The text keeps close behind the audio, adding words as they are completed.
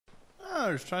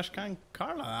there's Trash Can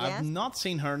Carla. Yes? I've not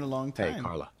seen her in a long time. Hey,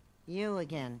 Carla. You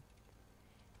again.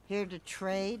 Here to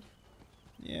trade?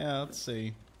 Yeah, let's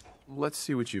see. Let's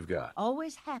see what you've got.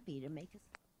 Always happy to make us.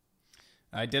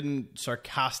 I didn't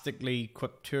sarcastically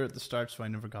quip to her at the start, so I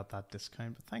never got that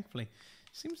discount. But thankfully,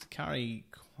 seems to carry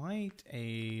quite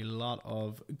a lot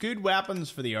of good weapons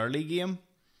for the early game.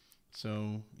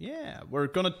 So, yeah, we're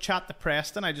going to chat to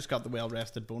Preston. I just got the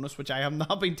well-rested bonus, which I have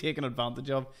not been taking advantage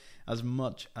of as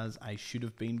much as I should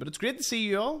have been. But it's great to see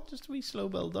you all. Just a wee slow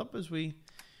build up as we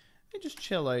just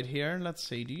chill out here. Let's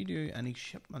see, do you do any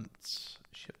shipments?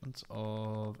 Shipments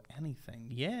of anything?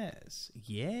 Yes.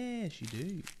 Yes, you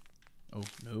do. Oh,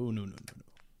 no.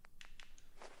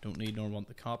 Don't need nor want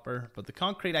the copper. But the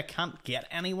concrete I can't get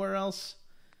anywhere else.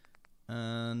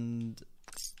 And,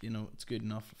 you know, it's good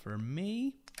enough for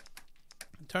me.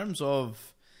 In terms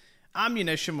of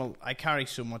ammunition, well, I carry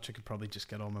so much I could probably just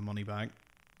get all my money back.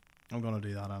 I'm going to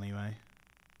do that anyway.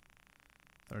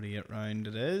 38 round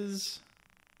it is.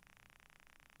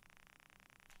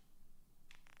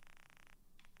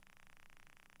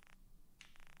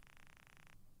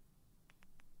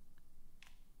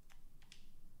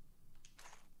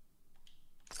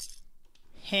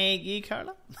 Thank you,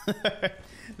 Carla.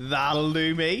 That'll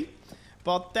do me.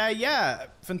 But yeah,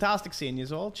 fantastic seeing you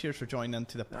all. Cheers for joining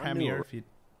into the premiere if you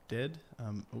did.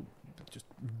 Oh, just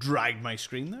dragged my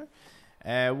screen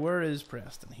there. Where is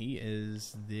Preston? He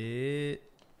is this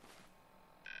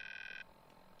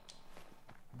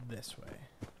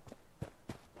way.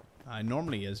 I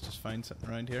normally is just fine sitting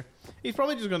around here. He's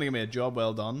probably just going to give me a job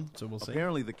well done, so we'll see.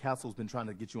 Apparently the castle's been trying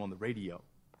to get you on the radio.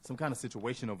 Some kind of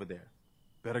situation over there.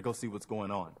 Better go see what's going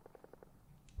on.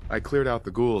 I cleared out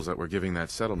the ghouls that were giving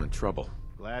that settlement trouble.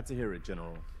 Glad to hear it,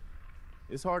 General.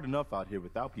 It's hard enough out here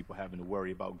without people having to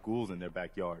worry about ghouls in their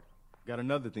backyard. Got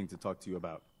another thing to talk to you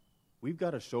about. We've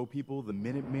got to show people the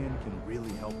Minutemen can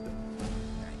really help them.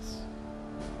 Nice.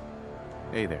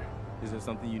 Hey there. Is there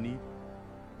something you need?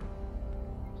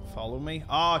 Follow me.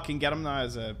 Oh, I can get him now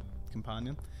as a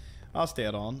companion. I'll stay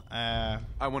it on.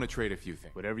 I want to trade a few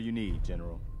things. Whatever you need,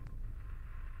 General.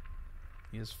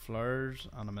 He has flowers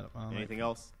and a minute man. Anything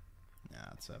else? Yeah,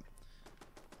 that's it.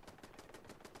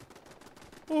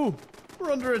 Oh,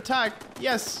 we're under attack.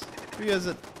 Yes. Who is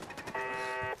it?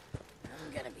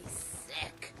 I'm gonna be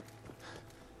sick.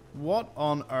 What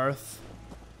on earth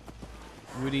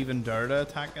would even dare to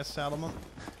attack a settlement?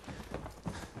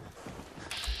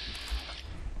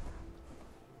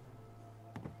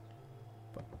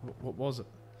 But what was it?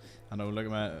 I know, look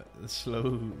at my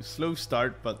slow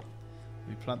start, but there'll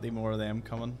be plenty more of them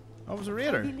coming. Oh, it was a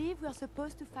raider. I believe we're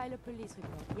supposed to file a police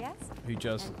report, yes? Who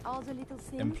just And all the little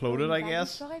things imploded, going I back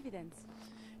guess. For evidence.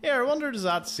 Yeah, I wonder, does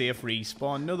that safe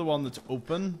respawn? You know, the one that's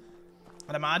open?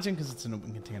 I'd imagine because it's an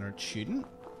open container, it shouldn't.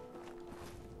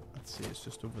 Let's see, it's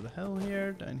just over the hill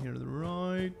here, down here to the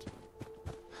right.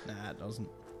 Nah, it doesn't.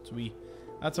 So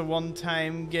that's a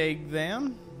one-time gig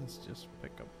then. Let's just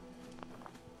pick up.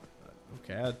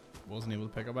 Okay, I wasn't able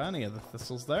to pick up any of the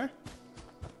thistles there.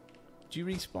 Did you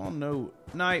respawn? No.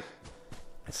 Now,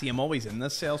 see, I'm always in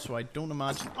this cell, so I don't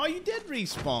imagine. Oh, you did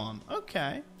respawn.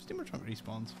 Okay. Steamer trunk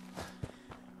respawns.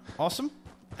 Awesome.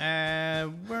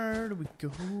 Where do we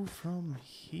go from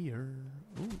here?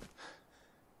 Ooh. Is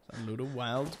that a load of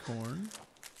wild corn?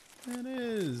 It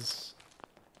is.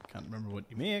 Can't remember what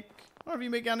you make. Or if you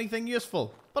make anything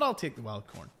useful. But I'll take the wild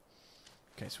corn.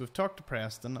 Okay, so we've talked to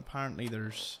Preston. Apparently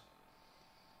there's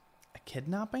a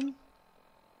kidnapping.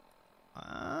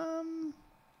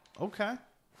 Okay.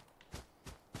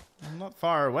 I'm not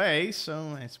far away,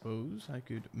 so I suppose I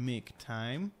could make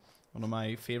time. One of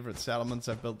my favorite settlements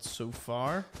I've built so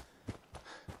far.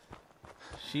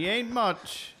 She ain't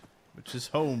much, which is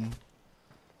home.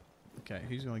 Okay,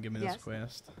 who's going to give me this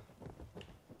quest?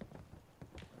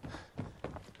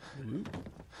 Ooh.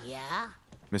 Yeah?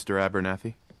 Mr.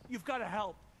 Abernathy? You've got to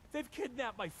help. They've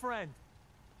kidnapped my friend.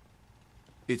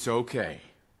 It's okay.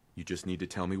 You just need to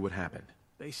tell me what happened.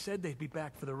 They said they'd be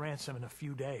back for the ransom in a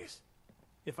few days.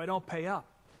 If I don't pay up,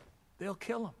 they'll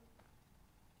kill him.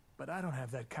 But I don't have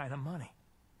that kind of money.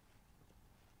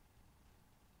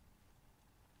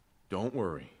 Don't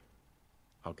worry.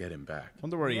 I'll get him back.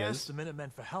 Wonder where he I is. asked the Minutemen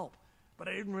for help, but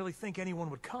I didn't really think anyone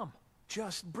would come.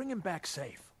 Just bring him back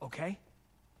safe, okay?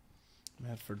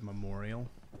 Medford Memorial.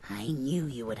 I knew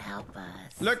you would help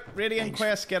us. Look, Radiant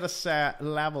Quest get us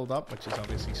leveled up, which is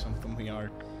obviously something we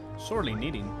are sorely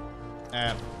needing.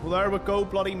 Well, there we go.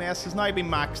 Bloody Mess has now been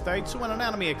maxed out, so when an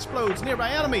enemy explodes, nearby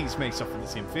enemies may suffer the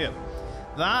same fate.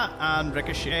 That and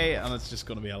Ricochet, and it's just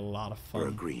going to be a lot of fun. We're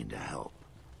agreeing to help.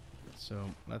 So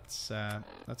let's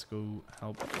go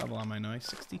help. Level am I now?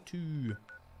 62.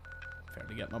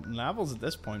 fairly getting up in levels at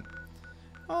this point.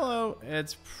 Although,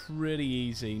 it's pretty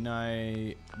easy.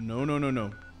 Now,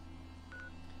 no.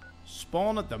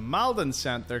 Spawn at the Malden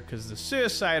Centre, because the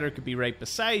Suicider could be right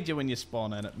beside you when you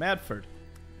spawn in at Medford.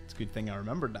 It's a good thing I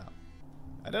remembered that.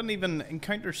 I didn't even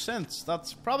encounter Synths.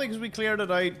 That's probably because we cleared it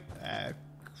out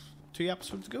 2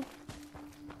 episodes ago.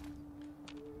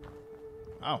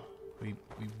 Oh, we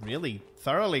really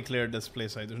thoroughly cleared this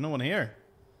place out. There's no one here.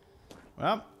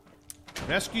 Well,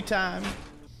 rescue time.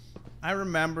 I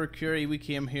remember, Curie, we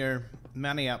came here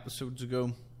many episodes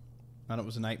ago, and it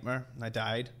was a nightmare, and I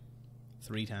died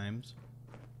 3 times.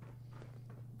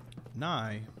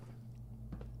 Now,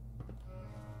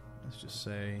 let's just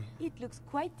say... It looks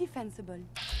quite defensible.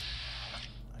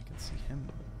 I can see him.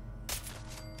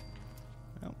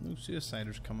 Well, no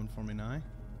Suiciders coming for me now.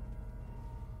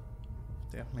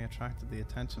 Definitely attracted the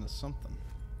attention of something.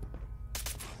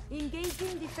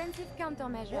 Engaging defensive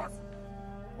countermeasures.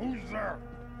 Who's there?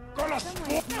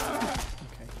 Someone-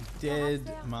 Okay, he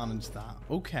did manage that.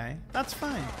 Okay, that's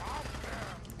fine.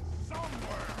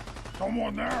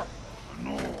 Someone there?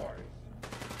 No. Oh,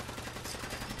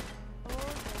 there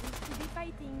is to be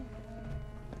fighting.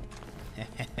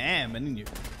 Hehehe, many new.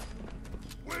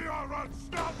 We are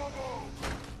unstoppable!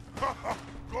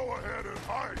 Go ahead and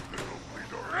hide, little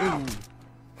bleeder.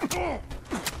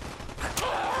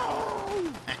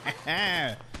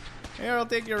 Here, I'll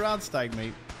take your rod stag,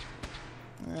 mate.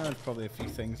 There's probably a few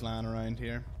things lying around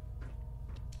here.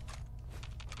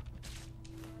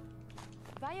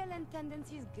 Violent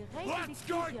tendencies greatly Let's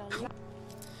go! decrease your life.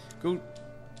 Go.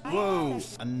 Whoa,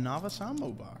 a novice ammo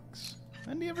box.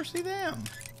 When do you ever see them?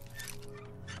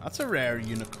 That's a rare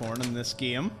unicorn in this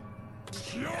game.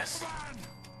 Yes.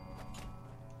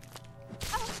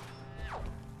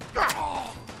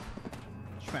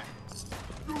 Schmack.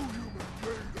 You human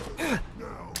made us.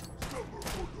 Now, suffer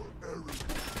for your errors.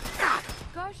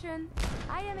 Caution,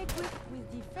 I am equipped with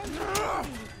defensive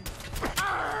abilities.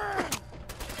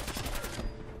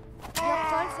 Your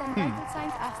pulse and vital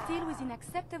signs are still within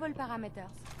acceptable parameters.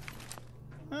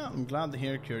 Well, I'm glad to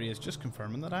hear Curie is just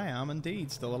confirming that I am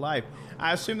indeed still alive.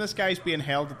 I assume this guy's being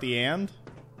held at the end.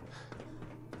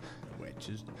 Which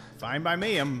is fine by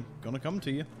me, I'm gonna come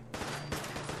to you.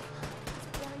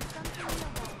 There is something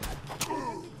nearby.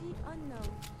 Identity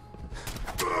unknown.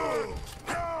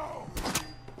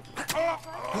 Your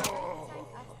pulse and vital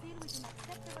signs are still within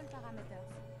acceptable parameters.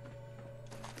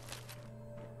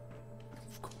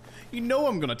 You know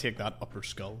I'm gonna take that upper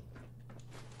skull.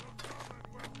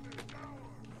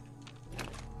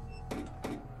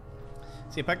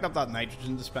 See, I picked up that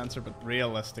nitrogen dispenser, but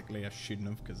realistically I shouldn't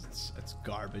have, because it's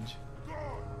garbage.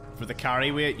 For the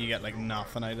carry weight, you get like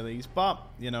nothing out of these. But,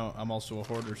 you know, I'm also a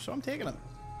hoarder, so I'm taking it.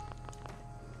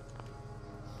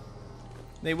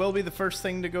 They will be the first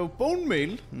thing to go. Bone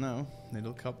meal? No.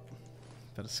 Needle cup.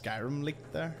 Bit of Skyrim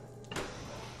leaked there.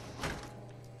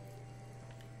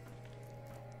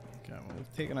 Okay, well,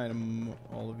 we've taken out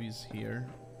all of these here.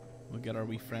 We'll get our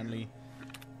wee friendly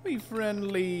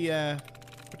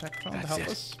Protectron to help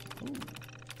us. Ooh.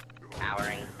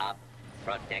 Powering up.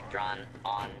 Protectron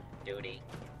on duty.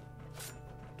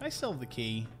 I still have the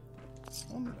key. I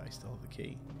wonder if I still have the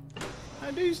key.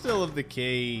 I do still have the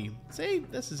key. See,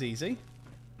 this is easy.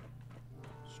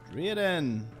 Straight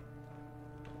in.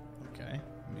 Okay,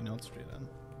 maybe not straight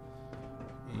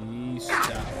in. East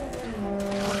up.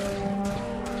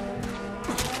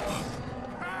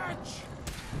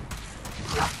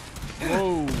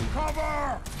 Whoa!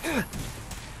 Cover!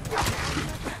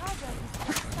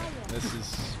 This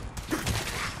is...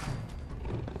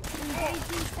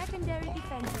 Engaging secondary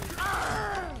defenses.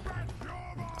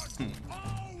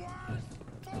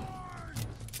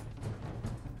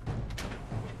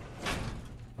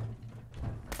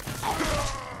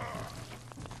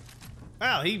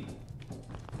 Well, he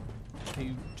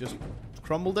just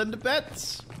crumbled into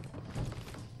bits.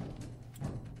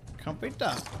 Can't beat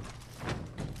that. Time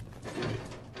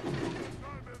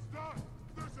is done.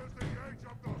 This is the age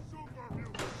of the super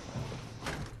mutant.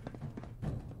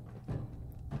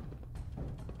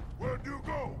 Where'd you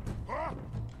go? Huh?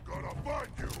 Gotta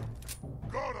find you.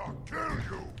 Gotta kill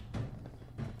you.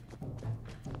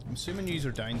 I'm assuming yous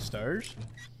are downstairs.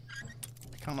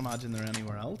 I can't imagine they're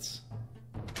anywhere else.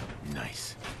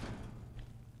 Nice.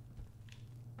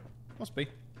 Must be.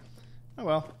 Oh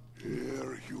well.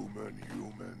 Here, human.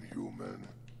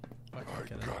 I I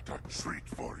get it. got a treat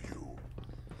for you.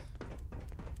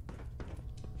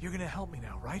 You're gonna help me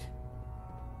now, right?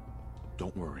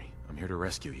 Don't worry. I'm here to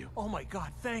rescue you. Oh my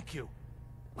god, thank you.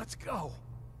 Let's go.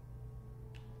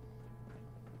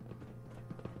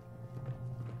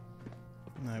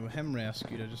 Now with him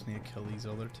rescued, I just need to kill these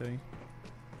other two.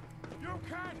 You You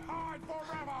can't hide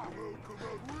forever! Welcome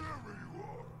out wherever you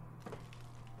are.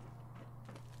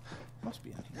 Must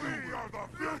be in We here. are the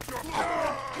future!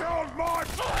 Killed my...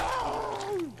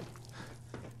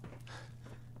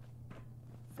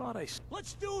 Thought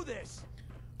Let's do this!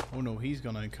 Oh no, he's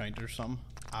gonna encounter some.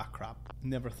 Ah crap.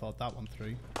 Never thought that one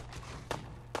through.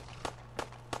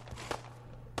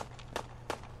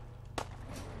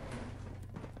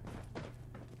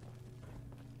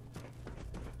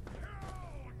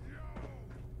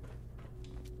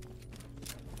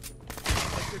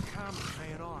 Good karma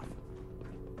paying off.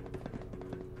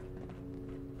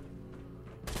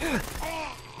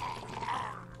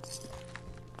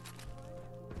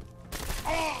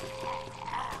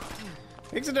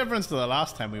 Makes a difference to the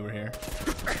last time we were here.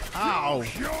 Ow!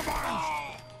 Humans!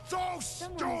 So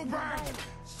stupid!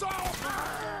 So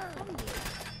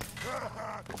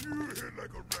You hit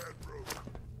like a rat, bro.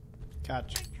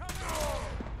 Catch.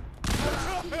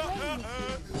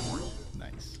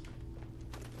 Nice.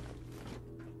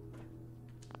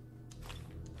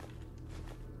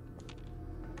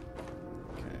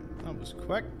 Okay, that was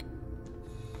quick.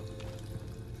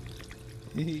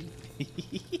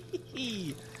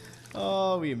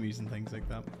 Oh, we amusing things like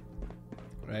that.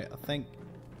 Right, I think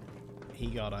he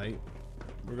got out.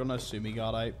 We're gonna assume he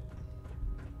got out.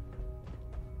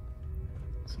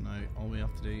 So now all we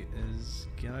have to do is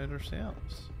get out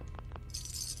ourselves.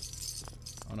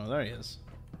 Oh no, there he is.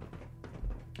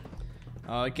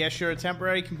 I guess you're a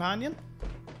temporary companion?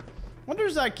 Wonder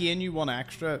does that gain you 1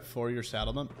 extra for your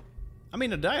settlement? I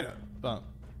mean, I doubt it, but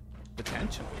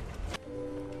potentially.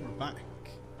 We're back.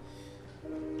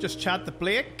 Just chat to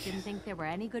Blake. Didn't think there were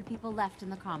any good people left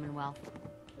in the Commonwealth.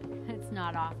 It's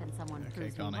not often someone Okay,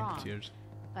 proves me Connie, wrong, cheers.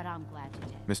 but I'm glad you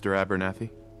did. Mr.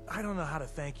 Abernathy? I don't know how to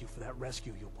thank you for that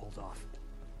rescue you pulled off.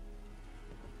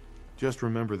 Just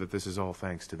remember that this is all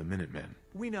thanks to the Minutemen.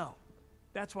 We know.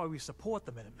 That's why we support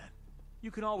the Minutemen.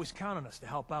 You can always count on us to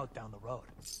help out down the road.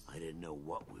 I didn't know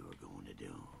what we were going to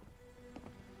do.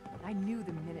 I knew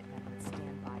the Minutemen would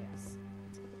stand by us.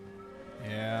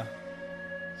 Yeah.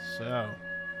 So.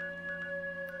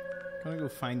 Gonna go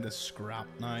find the scrap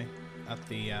now at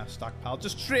the stockpile.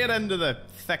 Just straight into the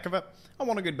thick of it. I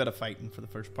want a good bit of fighting for the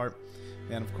first part.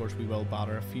 Then, of course, we will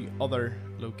batter a few other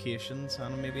locations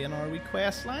and maybe in our wee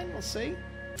quest line. We'll see.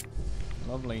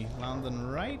 Lovely. Landing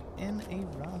right in a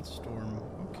radstorm.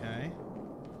 Okay.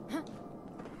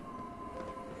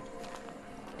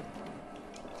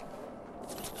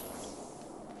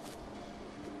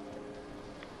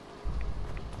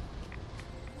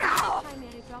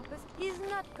 Primary purpose is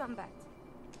not combat.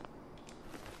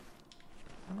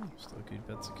 Oh, still good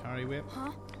bits of carry weight.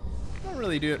 Don't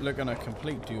really do it looking a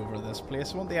complete do-over of this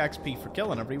place. I want the XP for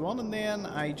killing everyone, and then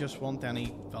I just want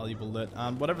any valuable loot.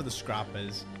 And whatever the scrap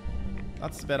is,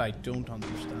 that's the bit I don't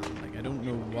understand. Like, I don't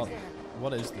know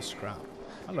what is the scrap.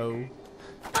 Hello.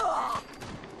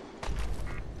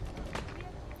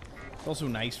 It's also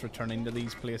nice returning to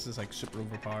these places, like, super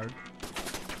overpowered.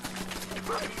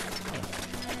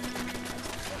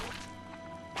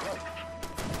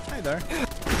 Hi there.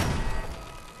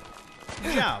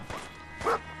 Good job.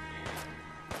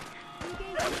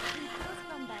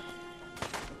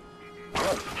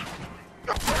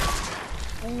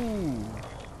 Ooh.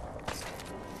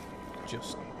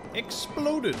 Just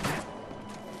exploded.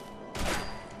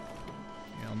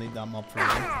 Yeah, I'll need that mob for you.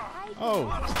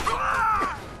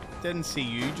 Oh. Didn't see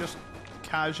you, just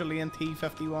casually in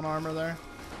T51 armor there.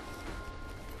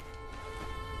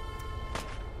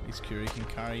 At least Curie can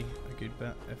carry a good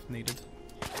bit if needed.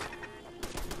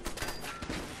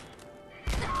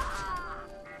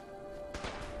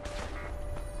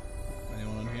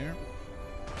 Anyone in here?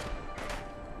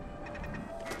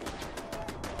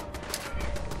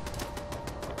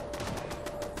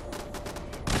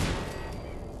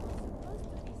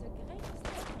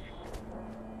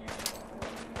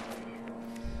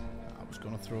 I was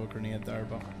going to throw a grenade there,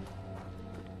 but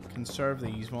conserve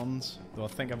these ones. Though I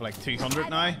think I've like 200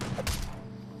 now.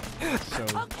 So,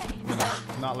 you know,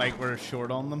 not like we're short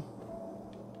on them.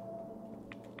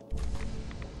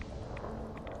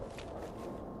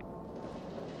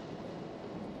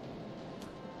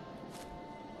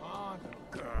 On,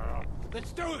 girl.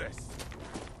 Let's do this!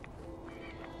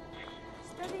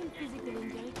 Studying physical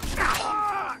injury.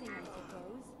 I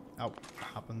suppose. Oh,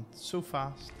 happened so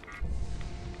fast.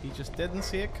 He just didn't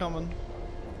see it coming.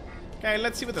 Okay,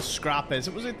 let's see what the scrap is.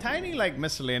 It was a tiny, like,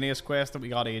 miscellaneous quest that we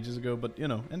got ages ago, but, you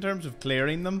know, in terms of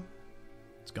clearing them,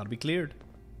 it's got to be cleared.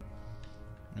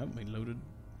 Yep, we loaded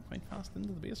quite fast into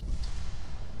the basement.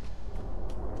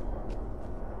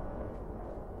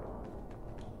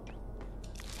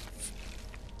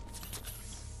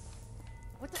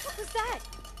 What the fuck was that?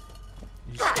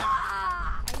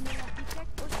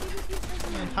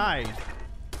 hide.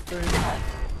 Boom.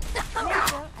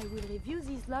 Later, I will review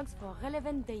these logs for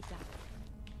relevant data.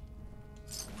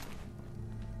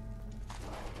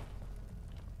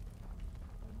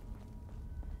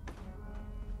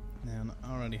 And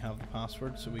I already have the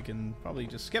password, so we can probably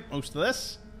just skip most of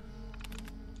this.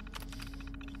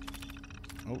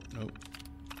 Oh, no.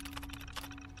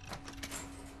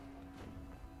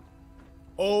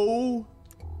 Oh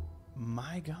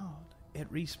my god,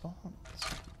 it respawns.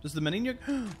 Does the mini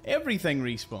nuke? Everything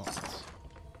respawns.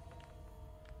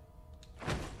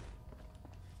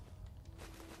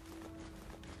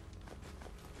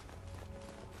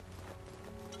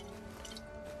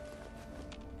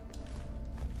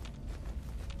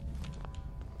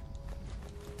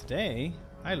 Today,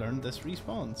 I learned this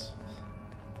respawns.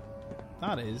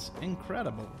 That is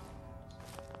incredible.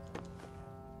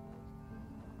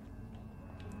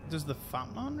 Does the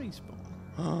fat man respawn?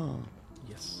 Oh,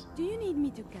 yes. Do you need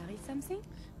me to carry something?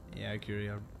 Yeah,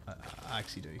 Curie, I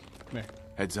actually do. Come here.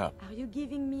 Heads up. Are you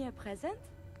giving me a present?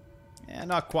 Yeah,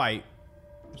 not quite.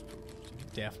 You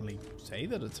could definitely say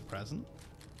that it's a present.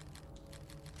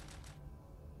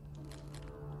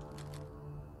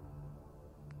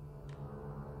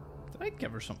 Did I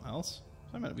give her something else?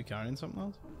 Was I meant to be carrying something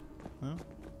else? No?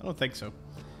 I don't think so.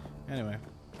 Anyway.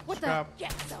 What Scrap. the?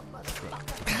 Get some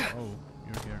motherfucker. Oh,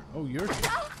 you're here. Oh, you're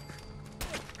here.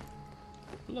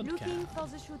 Blood Looking cow.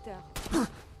 for the shooter.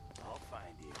 I'll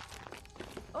find you.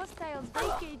 Hostiles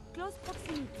vacate close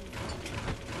proximity.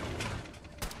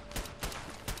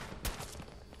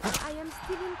 I am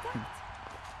still intact.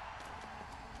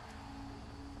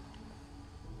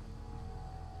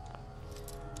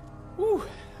 Woo,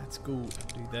 let's go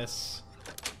do this.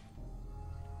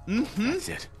 That's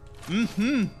it.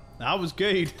 That was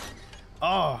good.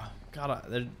 Oh, God,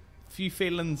 there are few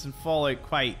feelings in Fallout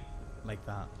quite like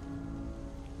that.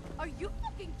 Are you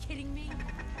fucking kidding me?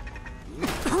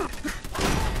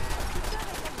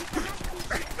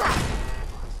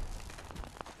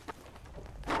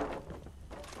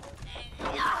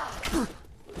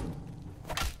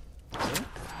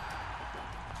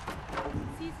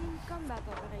 Ceasing combat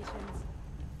operations.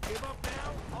 Give up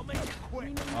now? I'll make it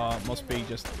quick. Oh, it must be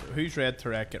just... Who's Red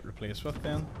Turret get replaced with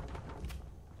then?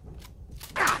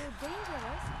 Though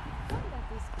dangerous,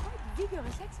 combat is quite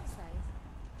vigorous exercise.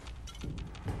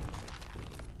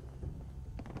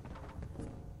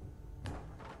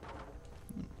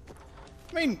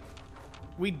 I mean,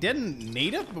 we didn't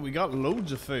need it, but we got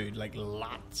loads of food. Like,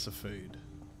 lots of food.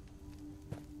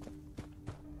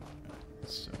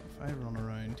 So, if I run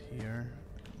around here,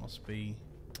 it must be...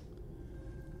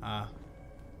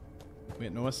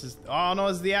 Wait, no, this is... Oh, no,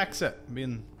 it's the exit.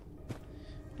 I'm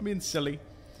being silly.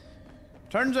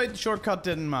 Turns out the shortcut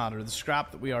didn't matter. The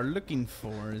scrap that we are looking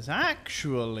for is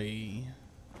actually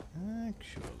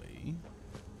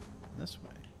this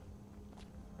way.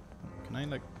 Can I,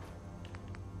 like...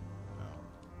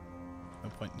 No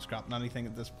point in scrapping anything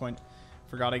at this point.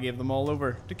 Forgot I gave them all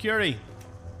over to Curie.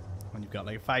 When you've got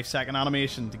like a 5-second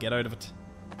animation to get out of it.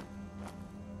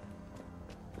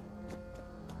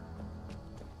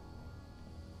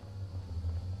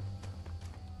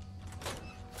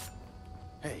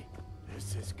 Hey,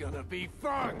 this is gonna be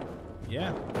fun!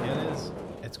 Yeah, it is.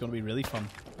 It's going to be really fun.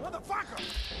 Motherfucker!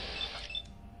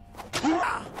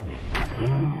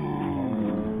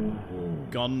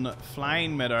 Gun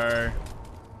flying midair.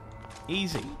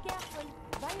 Easy. Be careful.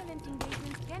 Violent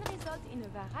engagement can result in a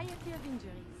variety of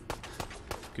injuries.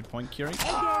 Good point, Curie. Again,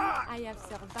 I have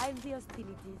survived the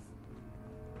hostilities.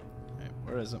 Okay,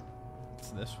 where is it? It's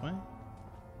this way.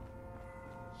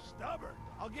 Stubborn.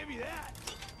 I'll give you that.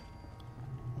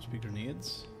 Must be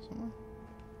grenades somewhere.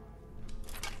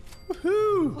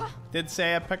 Woohoo! Did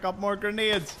say I pick up more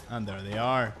grenades, and there they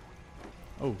are.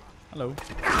 Oh, hello.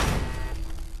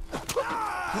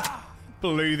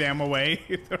 Blew them away.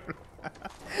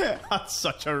 That's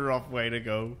such a rough way to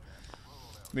go.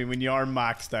 I mean, when you are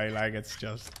maxed out, like, it's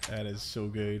just, it is so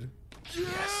good.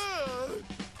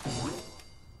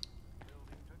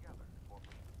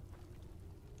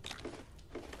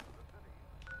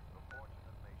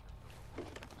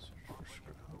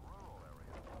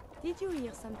 Did you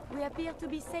hear some? We appear to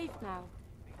be safe now.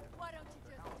 Why don't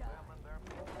you just die?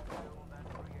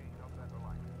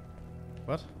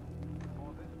 What?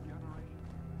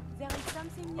 There is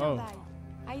something nearby.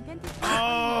 Identify.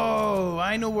 Oh,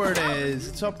 I know where it is.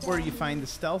 It's up where you find the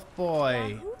stealth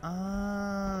boy.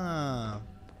 Ah.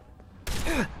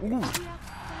 Ooh. We are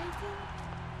fighting.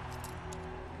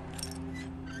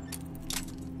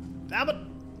 Damn it.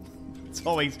 It's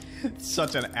always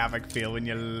such an epic feel when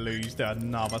you lose to a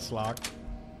novice lock.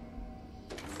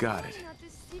 Got it. Why not a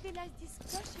civilized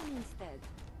discussion instead?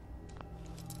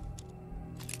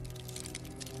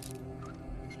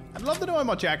 I'd love to know how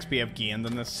much XP I've gained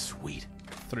in this. Sweet.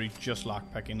 Through just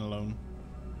lockpicking alone.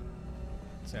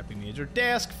 Seppi Major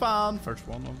desk fan. First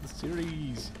one of the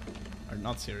series. Or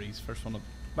not series. First one of...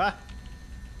 Bah!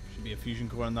 Should be a fusion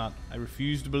core in that. I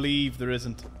refuse to believe there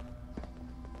isn't.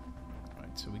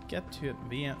 Right, so we get to it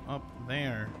via up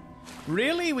there.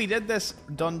 Really? We did this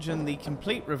dungeon the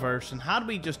complete reverse, and had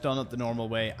we just done it the normal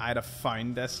way, I'd have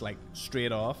found this, like,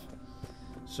 straight off.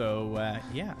 So,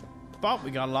 yeah. But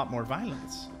we got a lot more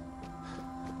violence.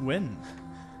 Win.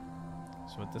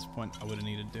 So at this point, I would have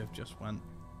needed to have just went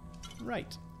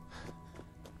right.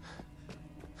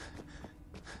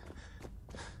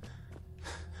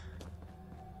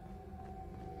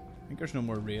 I think there's no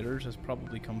more raiders. This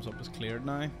probably comes up as cleared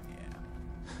now. Yeah.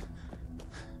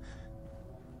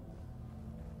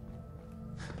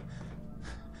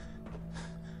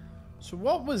 So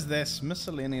what was this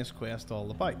miscellaneous quest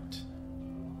all about?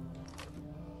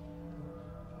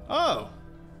 Oh!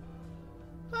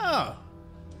 Oh!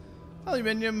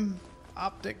 Aluminium,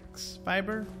 optics,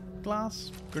 fiber,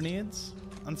 glass, grenades,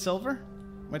 and silver.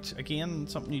 Which, again,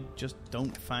 something you just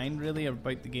don't find really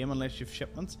about the game unless you have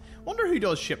shipments. Wonder who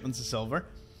does shipments of silver.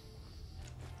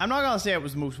 I'm not gonna say it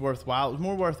was the most worthwhile. It was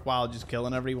more worthwhile just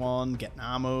killing everyone, getting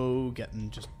ammo,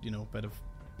 getting just, you know, a bit of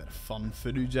fun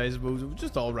footage, I suppose. It was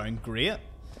just all around great.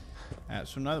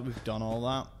 So now that we've done all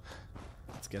that,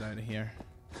 let's get out of here.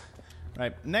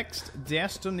 Right, next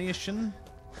destination.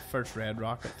 First red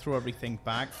rocket. Throw everything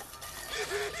back.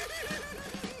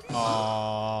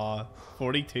 Aww.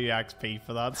 42 XP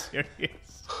for that,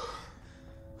 serious.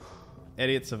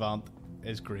 Idiot Savant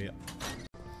is great.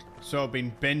 So I've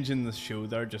been binging the show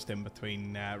there just in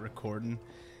between recording.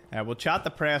 We'll chat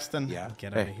to Preston. Yeah. And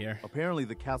get out of here. Apparently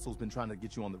the castle's been trying to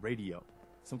get you on the radio.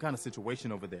 Some kind of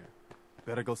situation over there.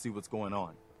 Better go see what's going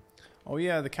on. Oh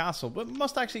yeah, the castle. But we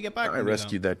must actually get back. I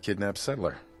rescued that kidnapped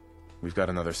settler. We've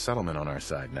got another settlement on our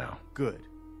side now. Good.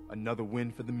 Another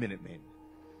win for the Minutemen.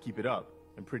 Keep it up,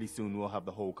 and pretty soon we'll have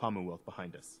the whole Commonwealth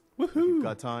behind us. Woohoo! If you've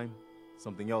got time,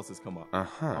 something else has come up.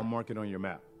 Uh-huh. I'll mark it on your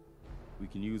map. We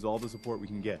can use all the support we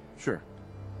can get. Sure.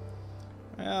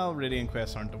 Well, Radiant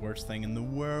quests aren't the worst thing in the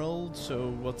world,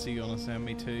 so what's he gonna send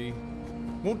me to?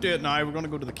 Won't do it now, we're gonna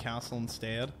go to the castle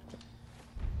instead.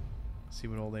 See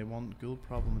what all they want. Ghoul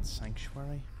problem with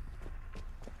Sanctuary.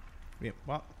 Wait,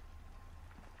 what?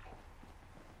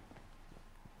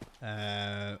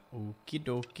 Okie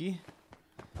dokie.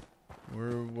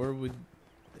 Where would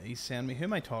they send me? Who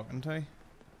am I talking to?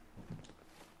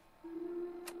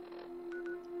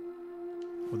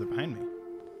 Oh, they're behind me.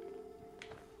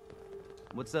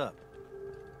 What's up?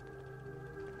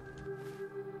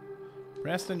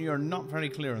 Preston, you're not very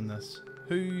clear on this.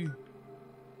 Who?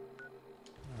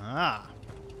 Ah.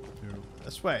 You're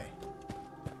this way.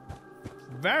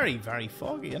 Very, very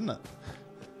foggy, isn't it?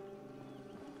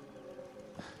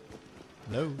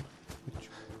 Hello? Which?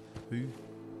 Who?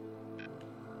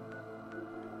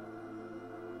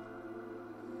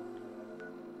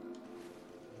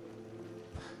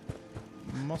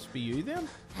 Must be you then?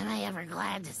 Am I ever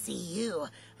glad to see you?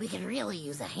 We could really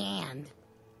use a hand.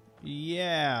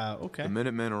 Yeah, okay. The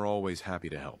Minutemen are always happy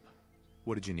to help.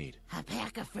 What did you need? A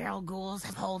pack of feral ghouls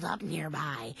have holed up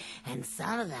nearby, and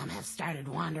some of them have started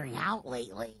wandering out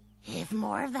lately. If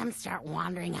more of them start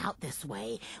wandering out this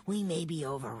way, we may be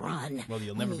overrun. Well,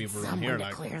 you'll never be overrun someone here, to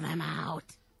like. clear them out.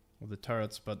 Well, the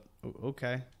turrets, but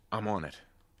okay. I'm on it.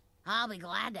 I'll be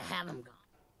glad to have them gone.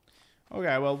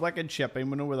 Okay, well, wicked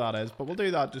shipping, we know where that is, but we'll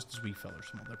do that just as we fill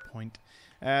some other point.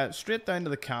 Straight down to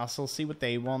the castle, see what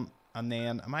they want, and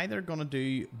then I'm either going to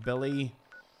do Billy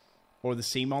or the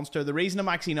Sea Monster. The reason I'm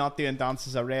actually not doing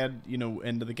dances, I read, you know,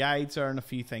 into the guides there and a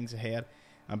few things ahead,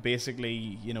 and basically,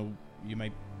 you know, you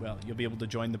might, well, you'll be able to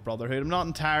join the Brotherhood. I'm not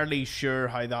entirely sure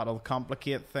how that'll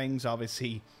complicate things.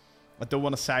 Obviously, I don't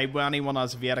want to side with anyone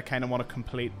as of yet. I kind of want to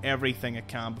complete everything I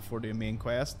can before doing main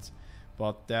quests.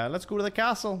 But let's go to the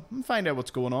castle and find out what's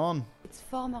going on. It's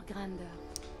far more grander.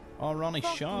 Oh, Ronnie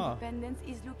Fort Shaw. Independence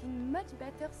is looking much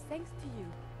better thanks to you.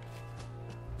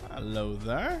 Hello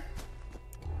there.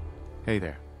 Hey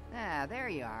there. Ah, there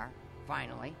you are.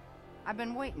 Finally. I've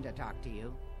been waiting to talk to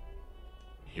you.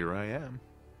 Here I am.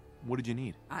 What did you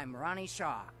need? I'm Ronnie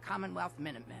Shaw, Commonwealth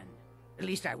Minutemen. At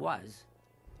least I was.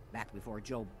 Back before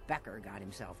Joe Becker got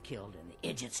himself killed and the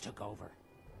idiots took over.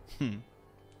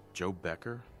 Joe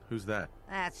Becker? Who's that?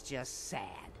 That's just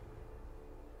sad.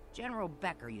 General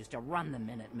Becker used to run the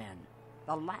Minutemen.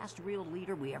 The last real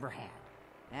leader we ever had.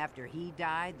 After he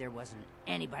died, there wasn't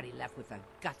anybody left with the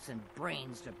guts and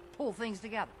brains to pull things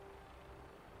together.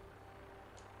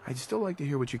 I'd still like to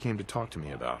hear what you came to talk to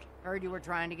me about. Heard you were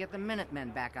trying to get the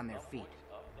Minutemen back on their feet.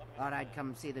 Thought I'd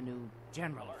come see the new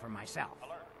general for myself.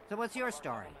 So what's your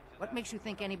story? What makes you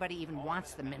think anybody even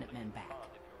wants the Minutemen back?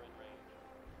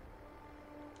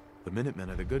 The Minutemen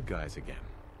are the good guys again.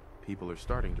 People are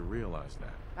starting to realize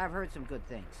that. I've heard some good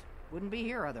things. Wouldn't be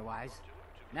here otherwise.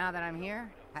 Now that I'm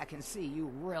here, I can see you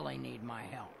really need my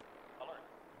help.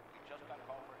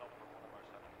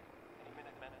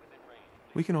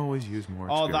 We can always use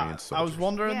more Oh, experienced that I was soldiers.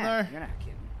 wondering Yeah, there. you're not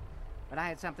kidding. But I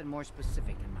had something more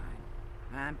specific in mind.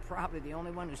 I'm probably the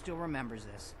only one who still remembers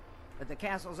this. But the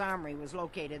castle's armory was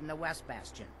located in the West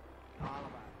Bastion. All of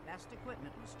our best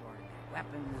equipment was stored there.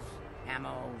 Weapons,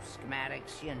 ammo,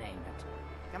 schematics, you name it.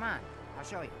 Come on, I'll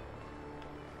show you.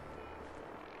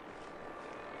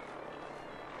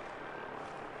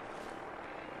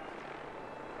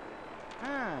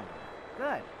 Ah,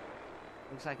 good.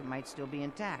 Looks like it might still be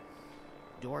intact.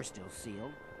 Door's still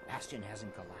sealed. Bastion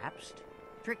hasn't collapsed.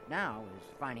 Trick now is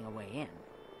finding a way in.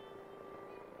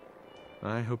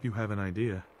 I hope you have an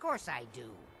idea. Of course I do.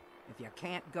 If you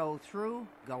can't go through,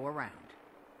 go around.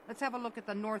 Let's have a look at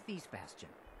the northeast bastion.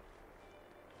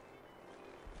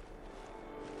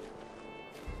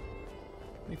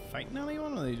 Are they fighting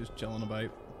anyone, or are they just chilling about?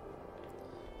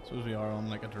 Suppose we are on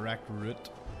like a direct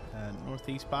route.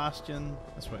 Northeast bastion.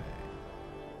 This way.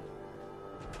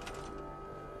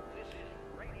 This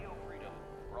is Radio Freedom,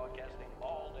 broadcasting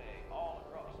all day, all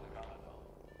across the Commonwealth.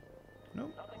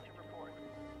 Nope. Nothing to report.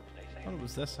 Stay I safe. thought it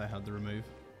was this I had to remove.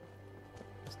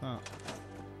 It's not.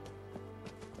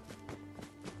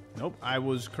 Nope, I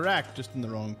was correct, just in the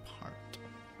wrong part.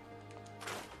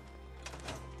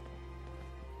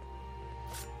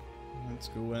 Let's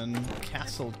go in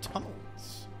castle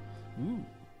tunnels. Ooh.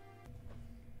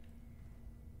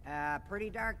 Pretty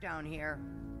dark down here.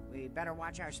 We better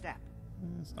watch our step.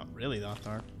 It's not really that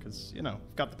dark, because, you know,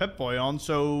 I've got the Pip-Boy on,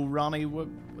 so, Ronnie, what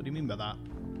do you mean by that?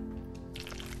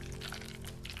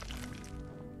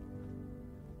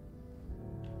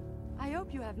 I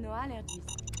hope you have no allergies.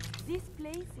 This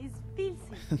place is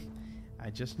filthy. I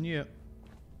just knew it.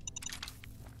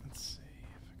 Let's see if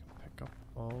I can pick up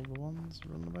all the ones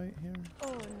running about here.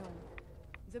 Oh no.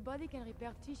 The body can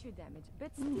repair tissue damage,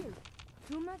 but still,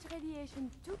 too much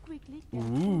radiation too quickly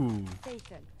can be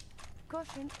fatal.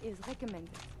 Caution is recommended.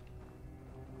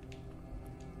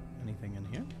 Anything in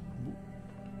here? Ooh.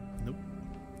 Nope.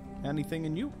 Anything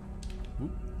in you?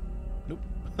 Ooh. Nope.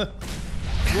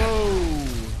 Whoa!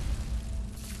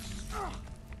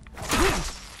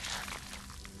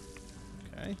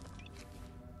 Okay.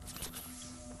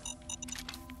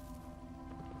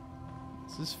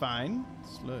 This is fine.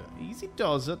 Easy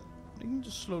does it. We can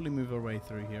just slowly move our way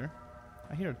through here.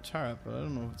 I hear a turret, but I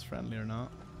don't know if it's friendly or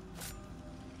not.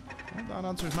 Well, that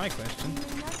answers my question.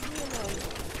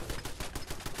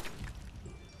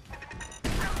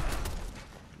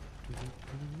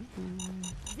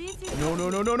 No, no,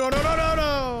 no, no, no, no, no, no,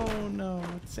 no! No,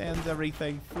 it sends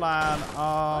everything flying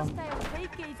off.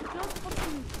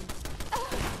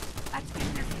 I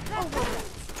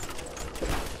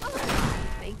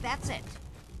think that's it.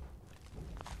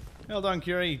 Well done,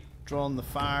 Curie. Drawing the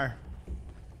fire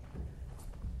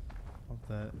of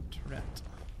the turret.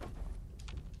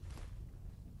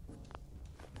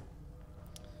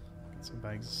 Get some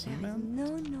bags of cement.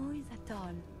 No noise at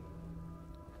all.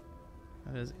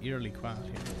 That is eerily quiet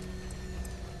here.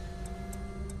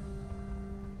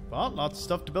 But lots of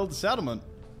stuff to build the settlement.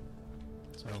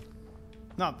 So,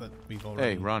 not that we've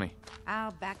already... Hey, Ronnie.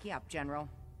 I'll back you up, General.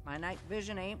 My night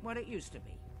vision ain't what it used to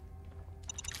be.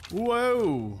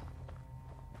 Whoa!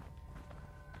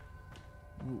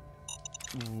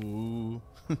 Ooh.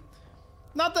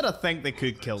 Not that I think they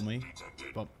could kill me,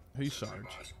 but who's Sarge?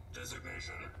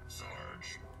 Designation,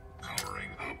 Sarge. Powering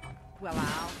up. Well,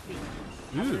 I'll be.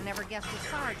 I would have never guessed the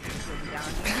Sarge was sitting down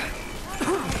here.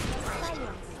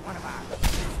 One of ours.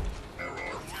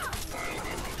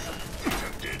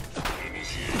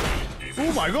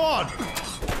 Oh my god!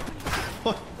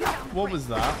 What was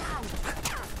that?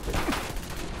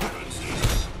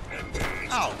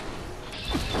 Ow!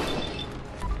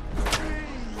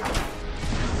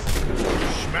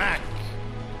 Smack!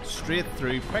 Straight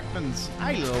through Pikmins.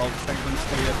 I love Pikmins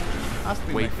here. That's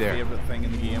been my favourite thing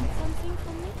in the game. Something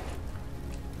for me?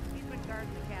 He's been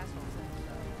guarding the castle since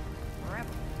forever,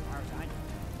 as far as I know.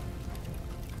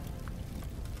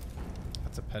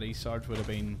 That's a pity. Sarge would have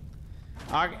been...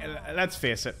 let's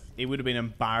face it, he would have been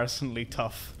embarrassingly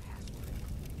tough.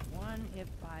 One if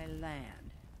by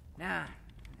land. Nah,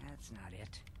 that's not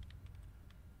it.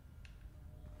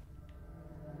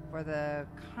 For the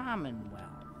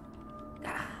Commonwealth.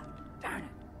 Ah, darn it.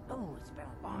 Oh, it's been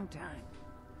a long time.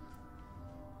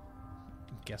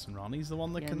 I'm guessing Ronnie's the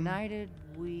one that United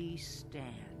we stand.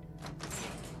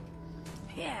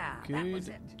 Yeah, that was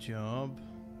Good it. job.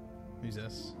 Who's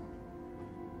this?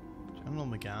 General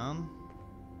McGann?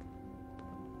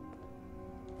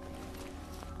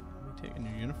 Are we taking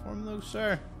your uniform though,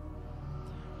 sir?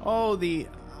 Oh, the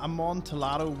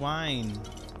Amontillado wine.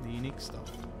 The unique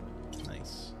stuff.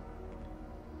 Nice.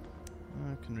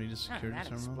 I can read a security That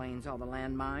terminal. explains all the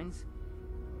landmines.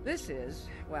 This is,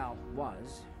 well,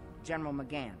 was General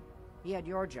McGann. He had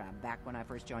your job back when I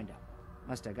first joined up.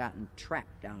 Must have gotten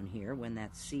trapped down here when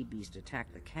that sea beast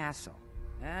attacked the castle.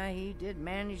 He did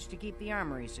manage to keep the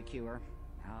armory secure.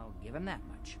 I'll give him that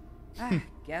much.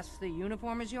 Guess the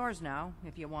uniform is yours now,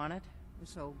 if you want it.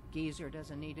 So Geezer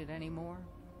doesn't need it anymore.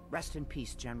 Rest in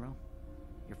peace, General.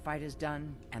 Your fight is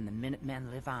done, and the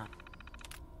Minutemen live on.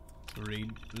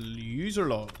 Read user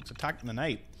logs. Attacked in the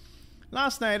night.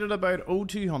 Last night at about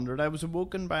 0200, I was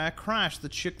awoken by a crash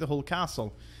that shook the whole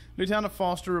castle. Lieutenant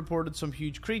Foster reported some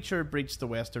huge creature breached the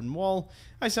western wall.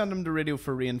 I sent him to radio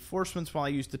for reinforcements while I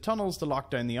used the tunnels to lock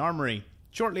down the armory.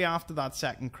 Shortly after that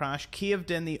second crash,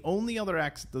 caved in the only other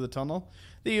exit to the tunnel.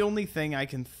 The only thing I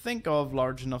can think of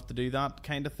large enough to do that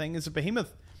kind of thing is a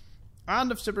behemoth.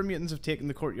 And if super mutants have taken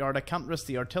the courtyard, I can't risk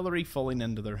the artillery falling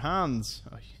into their hands.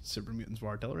 Oh, super mutants were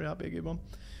artillery, that big one.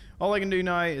 All I can do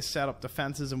now is set up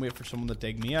defences and wait for someone to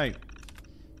dig me out.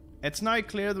 It's now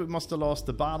clear that we must have lost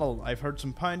the battle. I've heard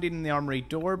some pounding in the armory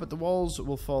door, but the walls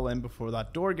will fall in before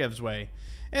that door gives way.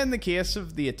 In the case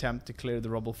of the attempt to clear the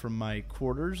rubble from my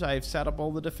quarters, I've set up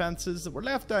all the defences that were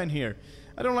left down here.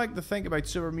 I don't like to think about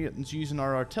super mutants using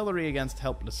our artillery against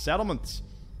helpless settlements.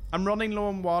 I'm running low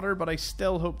on water, but I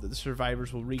still hope that the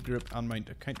survivors will regroup and mount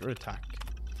a counter-attack.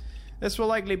 This will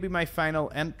likely be my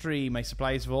final entry. My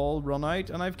supplies have all run out,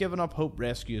 and I've given up hope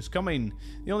rescue is coming.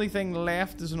 The only thing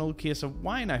left is an old case of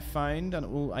wine I found, and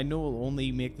I know it will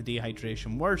only make the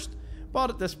dehydration worse. But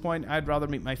at this point, I'd rather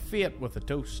meet my fate with a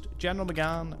toast. General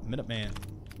McGann, Minuteman.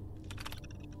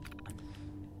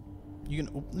 You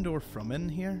can open the door from in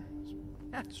here?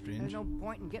 Strange. There's no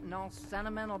point in getting all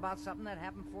sentimental about something that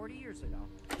happened 40 years ago.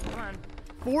 Come on.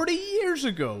 40 years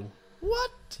ago?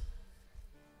 What?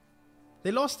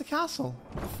 They lost the castle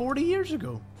 40 years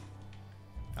ago.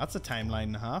 That's a timeline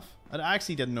and a half. I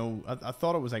actually didn't know. I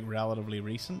thought it was like relatively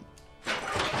recent.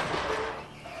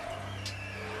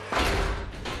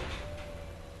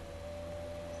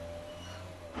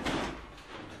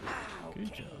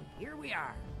 Good job. Here we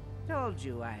are. Told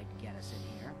you I'd get us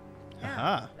in here.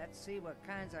 Aha. Now, let's see what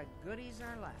kinds of goodies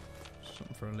are left.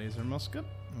 Something for a laser musket.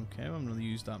 Okay, I'm not going to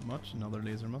use that much. Another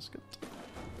laser musket.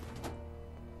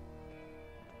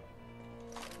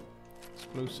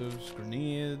 Explosives,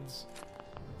 grenades.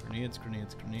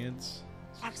 Grenades.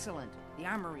 Excellent. The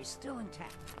armory's still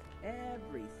intact.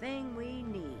 Everything we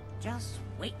need, just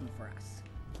waiting for us.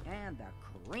 And the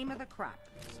cream of the crop,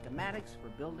 schematics for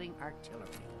building artillery.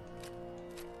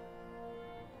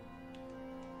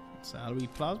 What's that, a wee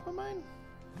plasma mine?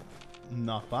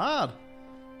 Not bad.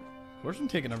 Of course I'm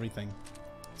taking everything.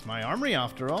 It's my armory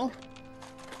after all.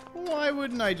 Why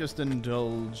wouldn't I just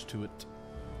indulge to it?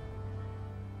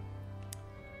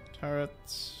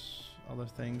 Turrets, other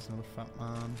things, another fat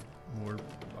man, more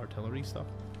artillery stuff.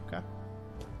 Okay.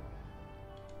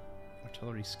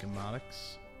 Artillery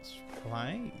schematics,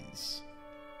 supplies.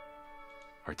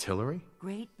 Artillery?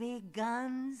 Great big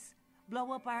guns?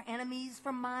 Blow up our enemies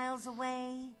from miles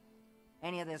away?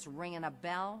 Any of this ringing a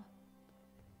bell?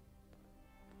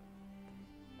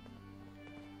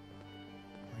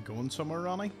 Am I going somewhere,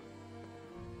 Ronnie?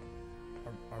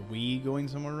 Are we going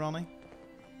somewhere, Ronnie?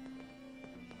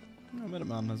 Oh,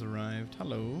 Minuteman has arrived.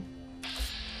 Hello.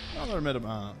 Another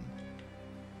Minuteman.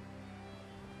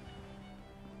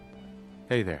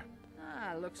 Hey there.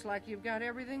 Looks like you've got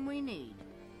everything we need.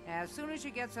 As soon as you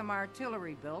get some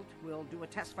artillery built, we'll do a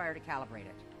test fire to calibrate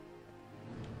it.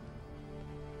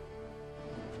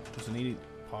 Does it need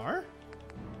power?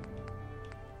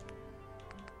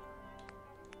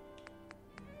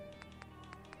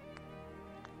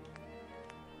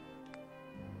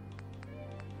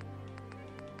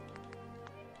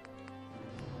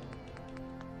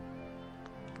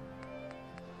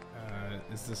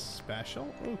 Is this special?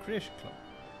 Oh, Creation Club.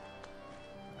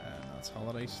 That's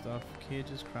holiday stuff.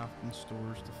 Cages, crafting,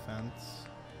 stores, defense.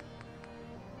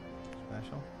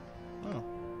 Special. Oh.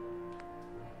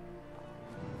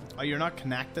 Oh, you're not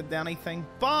connected to anything?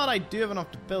 But I do have enough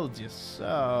to build you,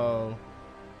 so...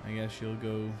 I guess you'll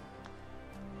go...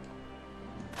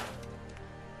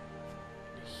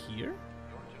 here?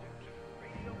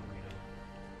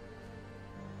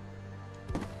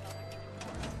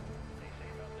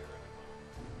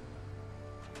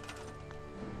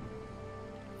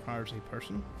 Requires a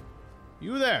person.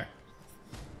 You there!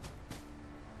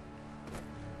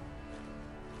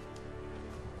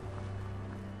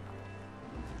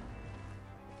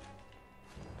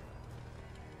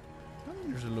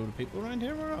 a load of people around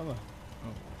here. Where are they?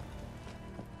 Oh.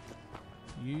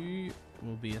 You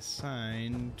will be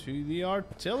assigned to the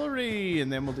artillery,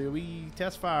 and then we'll do a wee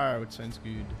test fire, which sounds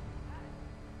good.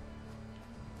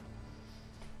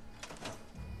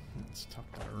 Let's talk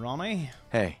to Ronnie.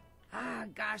 Hey. Ah,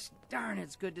 gosh darn,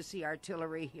 it's good to see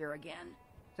artillery here again.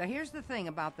 So here's the thing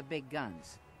about the big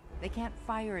guns. They can't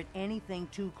fire at anything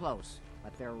too close,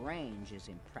 but their range is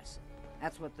impressive.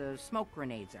 That's what the smoke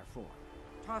grenades are for.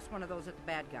 Toss one of those at the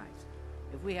bad guys.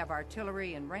 If we have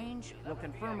artillery in range, we'll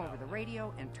confirm over the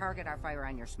radio and target our fire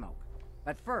on your smoke.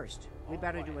 But first, we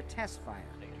better do a test fire.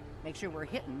 Make sure we're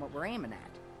hitting what we're aiming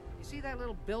at. You see that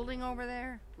little building over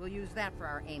there? We'll use that for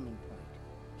our aiming point.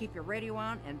 Keep your radio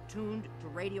on and tuned to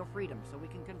Radio Freedom so we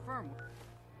can confirm we're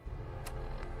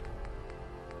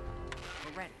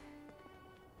ready.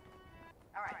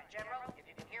 All right, General, if you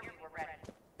can hear me, we're ready.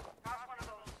 Toss one of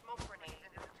those smoke grenades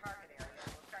into the target area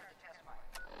and we'll start the test fire.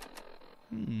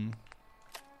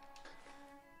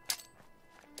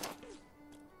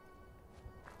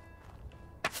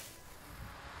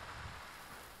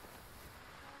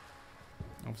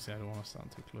 Obviously, I don't want to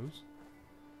stand too close.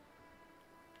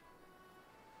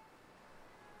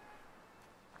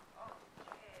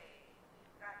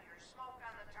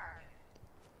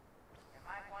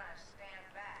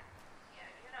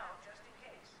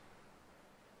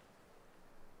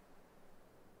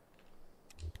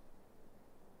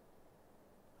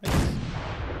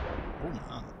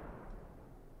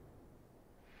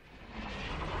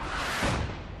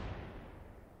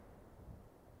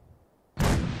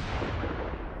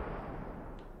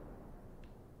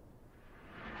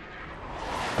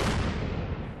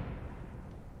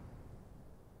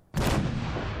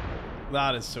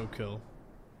 That is so cool.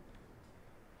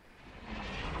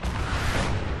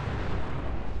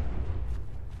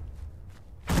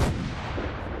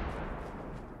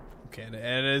 Okay,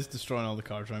 it is destroying all the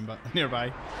cars around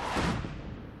nearby.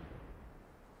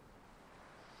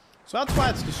 So that's why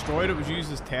it's destroyed. It was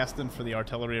used as testing for the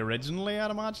artillery originally,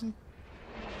 I'd imagine.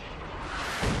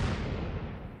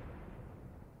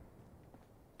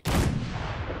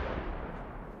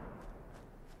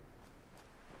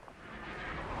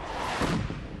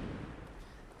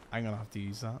 I'm gonna have to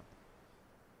use that.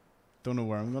 Don't know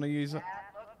where I'm gonna use it.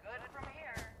 That looks good from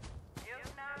here.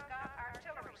 You've now got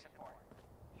artillery support.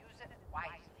 Use it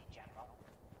wisely, General.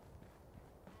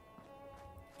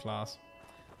 Class.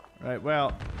 Right,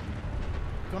 well,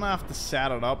 gonna have to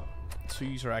set it up so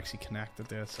you are actually connected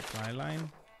to a supply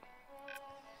line.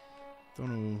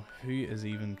 Don't know who is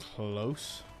even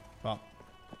close, but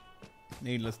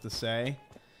needless to say,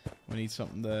 we need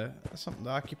something to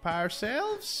occupy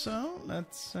ourselves. So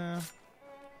let's turn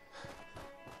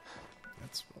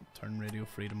Radio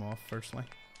Freedom off firstly.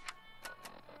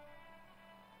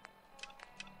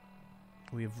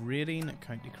 We have raiding at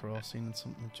County Crossing and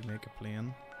something at Jamaica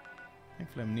Plain.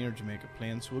 Thankfully I'm near Jamaica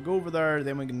Plain, so we'll go over there,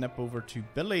 then we can nip over to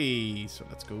Billy. So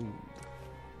let's go.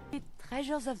 The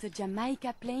treasures of the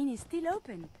Jamaica Plain is still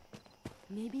open.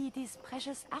 Maybe it is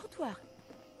precious artwork.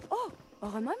 Oh,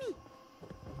 or a mummy.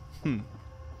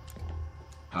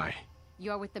 Hi.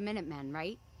 You're with the Minutemen,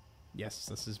 right? Yes,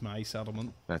 this is my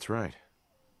settlement. That's right.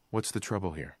 What's the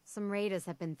trouble here? Some raiders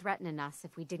have been threatening us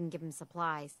if we didn't give them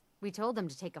supplies. We told them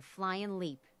to take a flying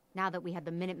leap, now that we had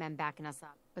the Minutemen backing us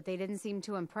up. But they didn't seem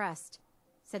too impressed.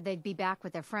 Said they'd be back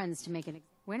with their friends to make an...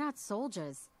 We're not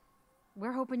soldiers.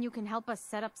 We're hoping you can help us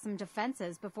set up some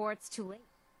defenses before it's too late.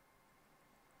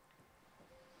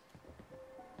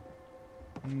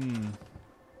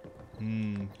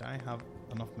 Do I have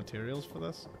enough materials for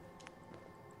this?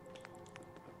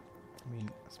 I mean,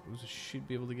 I suppose I should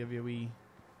be able to give you a wee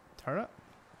turret.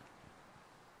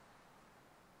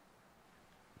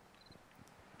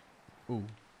 Ooh.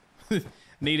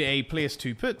 Need a place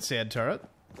to put said turret.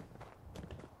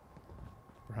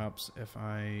 Perhaps if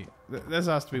I... This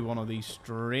has to be one of the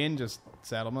strangest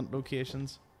settlement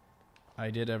locations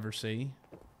I did ever see.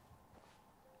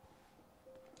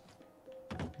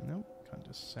 Nope, can't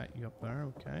just set you up there,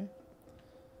 okay.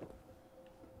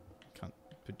 Can't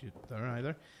put you there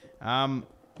either.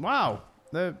 Wow!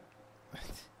 Can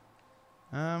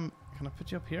I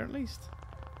put you up here at least?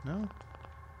 No?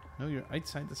 No, you're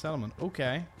outside the settlement.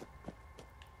 Okay.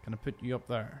 Can I put you up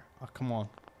there? Oh, come on.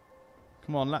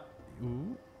 Come on,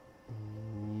 Ooh.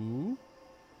 Ooh.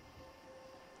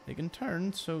 They can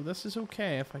turn, so this is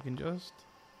okay if I can just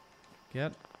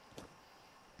get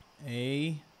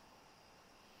a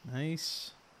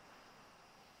nice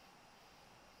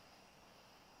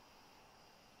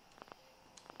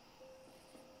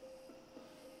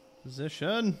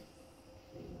position.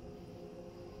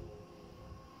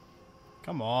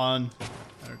 Come on.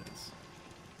 There it is.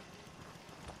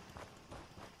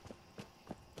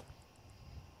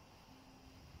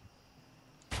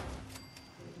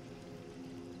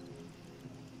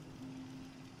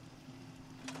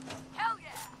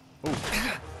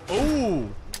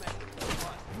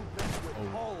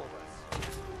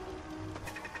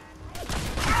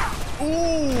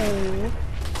 Ooh!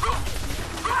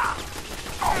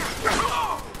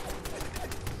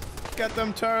 Get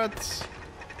them turrets!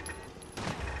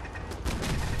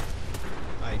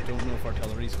 I don't know if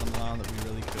artillery's going to land that we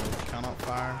really could. Cannot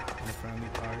fire on a friendly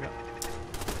target.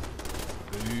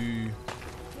 Ooh.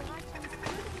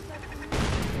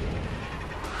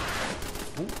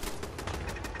 Ooh.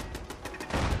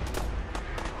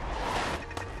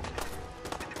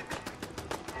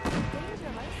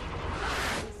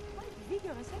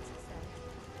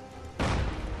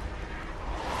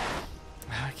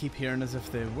 I keep hearing as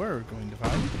if they were going to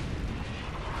fire.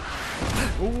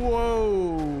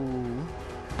 Whoa!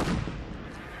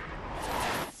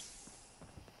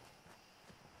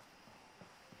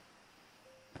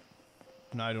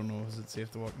 Now I don't know. Is it safe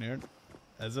to walk near it?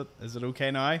 Is it? Is it okay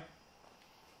now?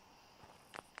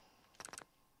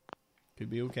 Could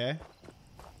be okay.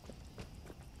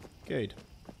 Good.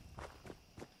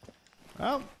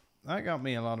 Well, that got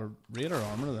me a lot of raider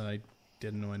armor that I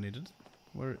didn't know I needed.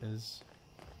 Where is...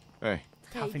 Hey.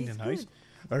 Taffington House?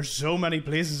 There's so many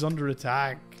places under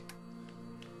attack.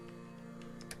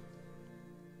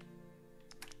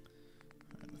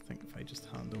 I think if I just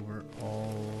hand over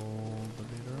all the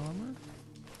raider armor.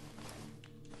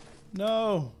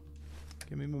 No!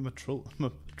 Give me my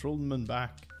patrolman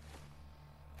back.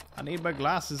 I need my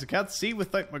glasses. I can't see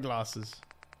without my glasses.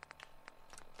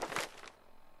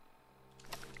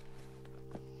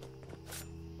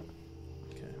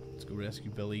 Okay, let's go rescue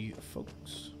Billy,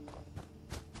 folks.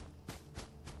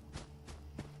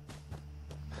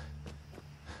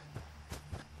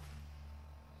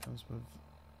 Because we've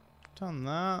done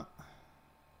that.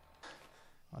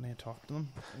 I need to talk to them.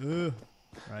 Ugh.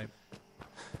 Right.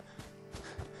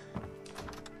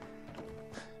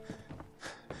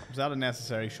 Was that a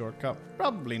necessary shortcut?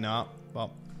 Probably not, but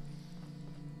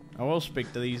I will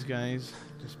speak to these guys.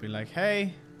 Just be like,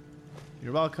 hey,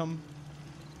 you're welcome.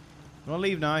 You want to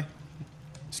leave now?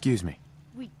 Excuse me.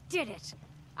 We did it!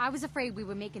 I was afraid we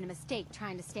were making a mistake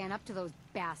trying to stand up to those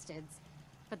bastards.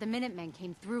 But the Minutemen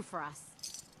came through for us.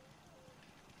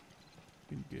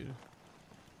 Been good.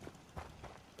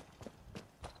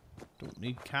 Don't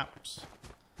need caps.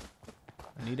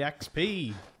 I need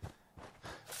XP.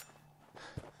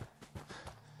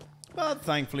 But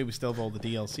thankfully we still have all the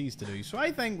DLCs to do. So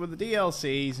I think with the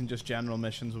DLCs and just general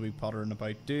missions we'll be pottering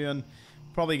about doing,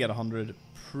 probably get 100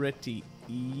 pretty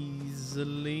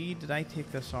easily. Did I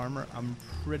take this armor? I'm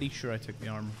pretty sure I took the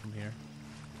armor from here.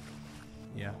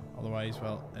 Yeah, otherwise,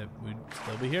 well, it would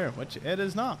still be here, which it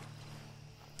is not.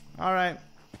 Alright,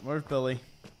 where's Billy?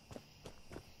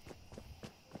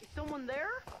 Is someone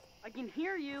there? I can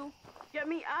hear you. Get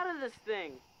me out of this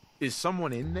thing. Is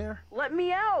someone in there? Let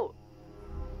me out.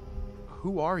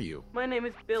 Who are you? My name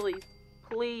is Billy.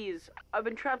 Please. I've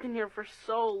been trapped in here for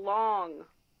so long.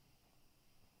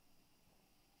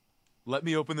 Let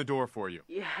me open the door for you.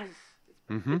 Yes.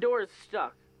 The door is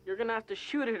stuck. You're gonna have to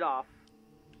shoot it off.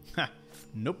 Ha.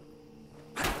 Nope.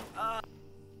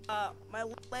 My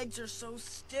legs are so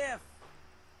stiff.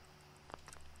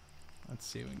 Let's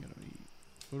see if we can get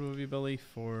a photo of you, Billy,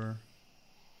 for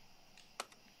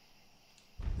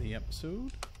the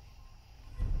episode.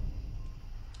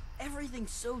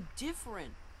 Everything's so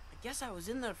different. I guess I was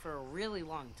in there for a really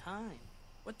long time.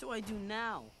 What do I do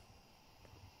now?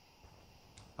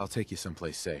 I'll take you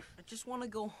someplace safe. I just want to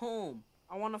go home.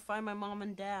 I want to find my mom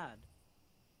and dad.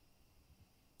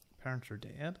 Parents are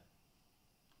dead?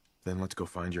 Then let's go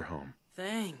find your home.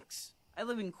 Thanks. I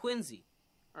live in Quincy.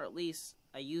 Or at least,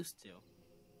 I used to.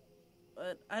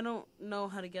 But I don't know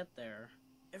how to get there.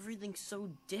 Everything's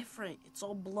so different. It's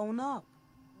all blown up.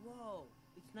 Whoa.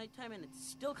 It's nighttime and it's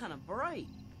still kind of bright.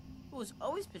 It was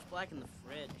always pitch black in the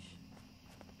fridge.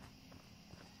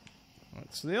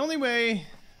 Alright, so the only way...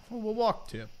 Well, we'll walk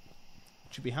to it.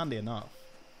 It should be handy enough.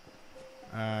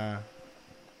 We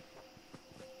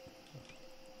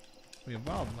have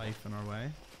wildlife in our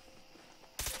way.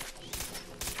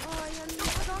 Oh, you're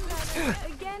not on that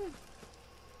again.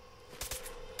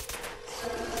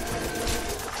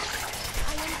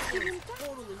 I am feeling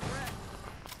totally wrecked.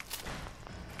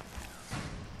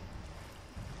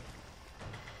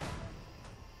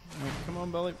 Right, come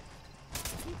on, Billy.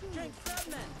 Jake,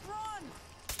 Crabman, run!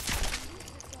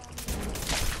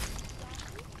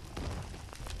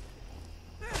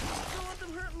 Don't let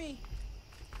them hurt me.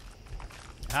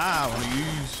 Ah, I want to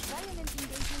use.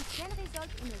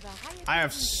 I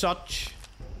have such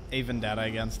a vendetta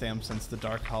against them since the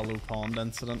Dark Hollow Pond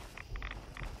incident,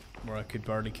 where I could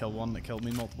barely kill one that killed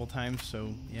me multiple times.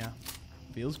 So yeah,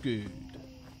 feels good.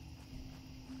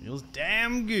 Feels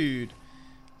damn good.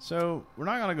 So we're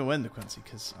not gonna go into Quincy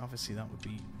because obviously that would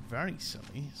be very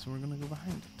silly. So we're gonna go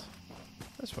behind it.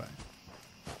 This way.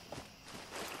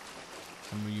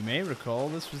 And you may recall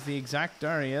this was the exact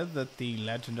area that the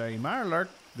legendary Marlurk,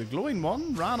 the glowing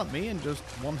one, ran at me and just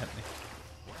one-hit me.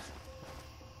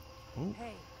 Ooh.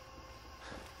 Hey.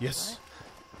 Yes.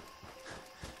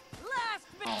 Last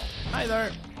Hi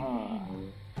there.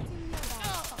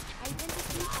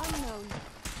 Identity unknown.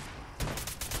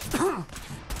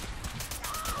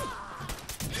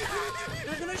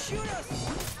 They're gonna shoot us!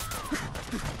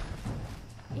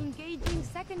 Engaging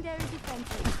secondary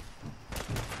defenses.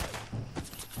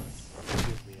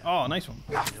 Oh, nice one.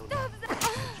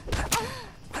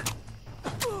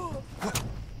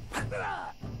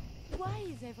 Why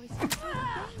is everything so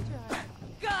dangerous?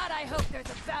 God, I hope there's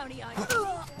a bounty on you.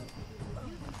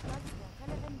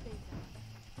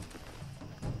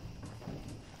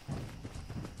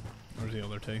 Where's the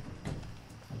other two?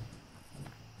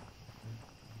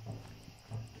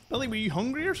 Billy, were you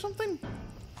hungry or something?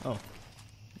 Oh.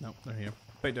 No, they're here.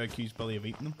 About to accuse Billy of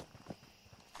eating them.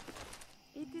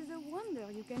 It is a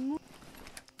wonder you can move.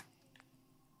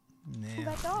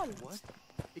 Nah. At all. What?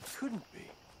 It couldn't be.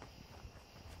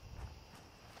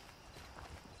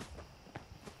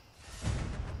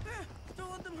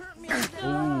 Don't let them hurt me.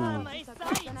 Ooh. My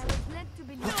sight. And I was led to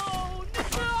believe. No!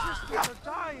 Sisters are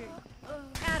dying.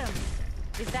 Adam,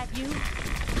 is that you?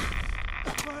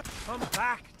 Come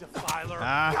back, Defiler.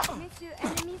 Ah. Monsieur,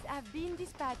 enemies have been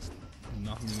dispatched.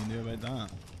 Nothing you can do about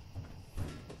that.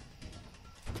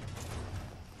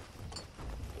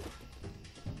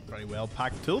 Very well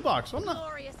packed toolbox, wasn't it?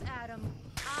 Glorious Adam.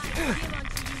 I give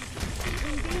unto you.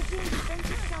 Engaging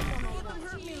defensive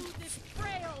countermeasures. You, this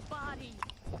frail body.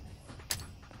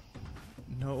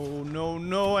 No, no,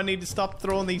 no. I need to stop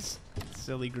throwing these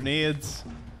silly grenades.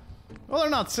 Well, they're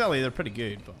not silly. They're pretty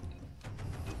good, but...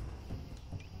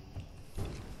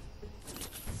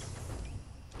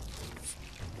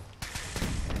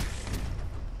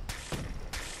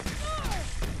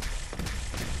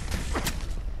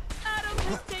 Adam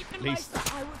has taken Least.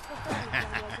 I would prefer if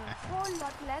there was a whole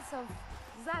lot less of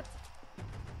that.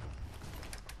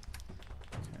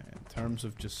 In terms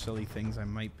of just silly things I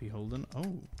might be holding.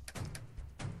 Oh.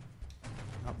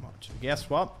 Not much. Guess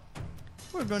what?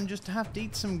 We're going to just have to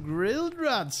eat some grilled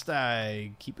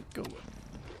radstag. Keep it going.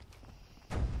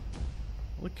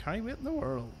 Look, carry weight in the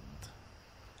world.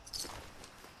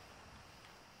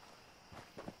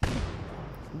 Ooh,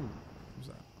 what was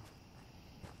that?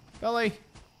 Billy!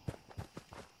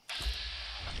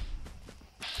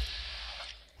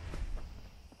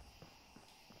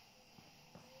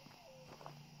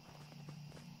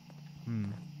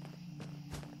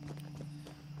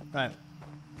 Right.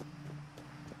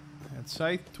 Head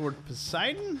south toward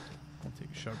Poseidon. I'll take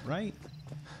a sharp right.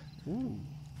 Ooh.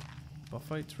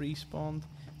 Buff outs respawned.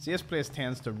 See, this place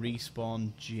tends to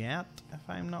respawn jet, if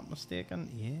I'm not mistaken.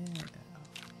 Yeah.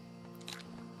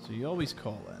 So you always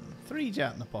call in 3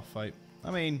 jet and a buff out.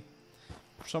 I mean,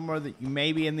 somewhere that you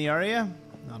may be in the area,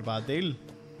 not a bad deal.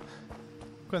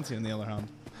 Quincy, on the other hand,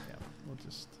 yeah, we'll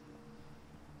just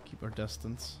keep our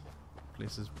distance.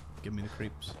 Places give me the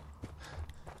creeps.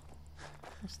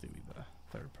 Let's do the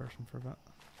third person for a bit.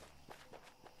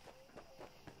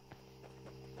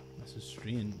 This is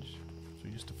strange. So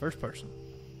just the first person.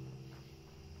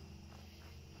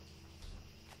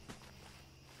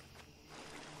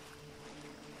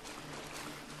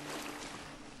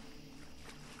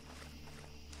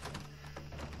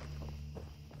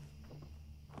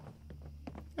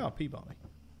 Oh, Peabody.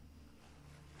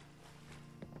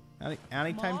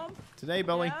 Anytime Mom? today,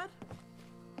 Billy. Dad?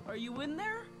 Are you in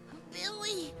there?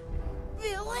 Billy!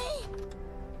 Billy!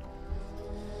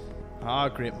 Ah,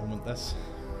 great moment this.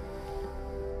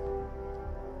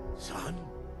 Son?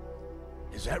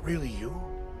 Is that really you?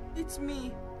 It's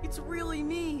me. It's really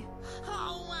me.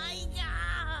 Oh my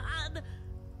god!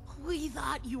 We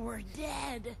thought you were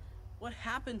dead. What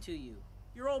happened to you?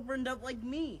 You're all burned up like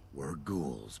me. We're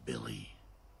ghouls, Billy.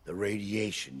 The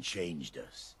radiation changed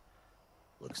us.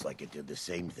 Looks like it did the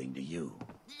same thing to you.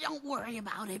 Don't worry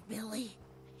about it, Billy.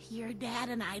 Your dad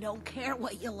and I don't care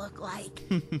what you look like.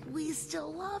 We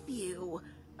still love you.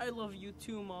 I love you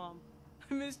too, Mom.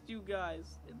 I missed you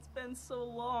guys. It's been so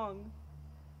long.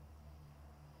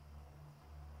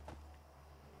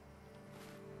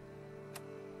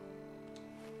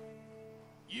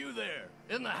 You there,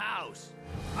 in the house.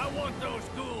 I want those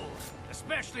ghouls,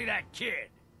 especially that kid.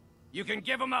 You can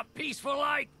give him up peaceful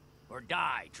like, or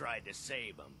die trying to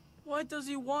save him. Why does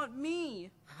he want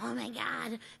me? Oh my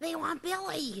god, they want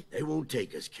Billy. They won't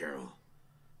take us, Carol.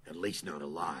 At least not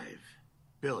alive.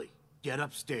 Billy, get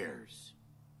upstairs.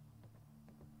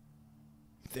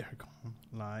 They're gone.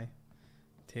 Lie.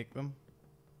 Take them.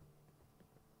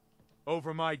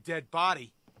 Over my dead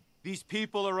body. These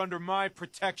people are under my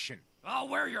protection. I'll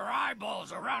wear your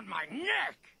eyeballs around my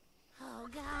neck! Oh,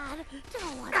 God.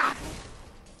 Don't want to...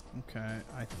 Okay,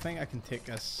 I think I can take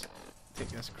this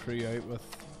crew out with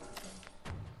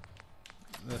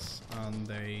this and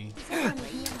a...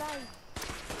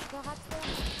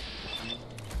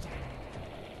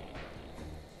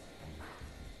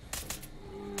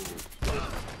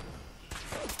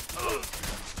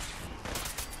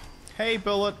 Hey,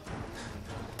 Bullet!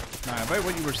 Now, about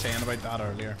what you were saying about that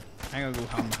earlier. I'm gonna go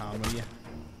hand in hand with you.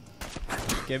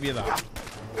 Give you that.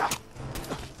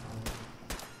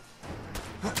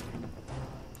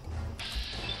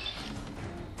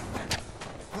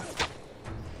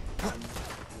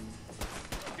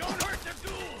 Don't hurt the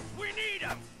ghouls! We need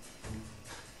them!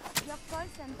 Your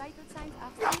pulse and vital signs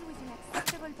are still within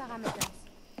acceptable parameters.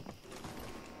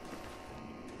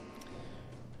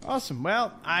 Awesome.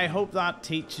 Well, I hope that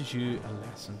teaches you a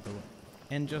lesson, Bullet,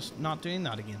 in just not doing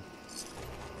that again.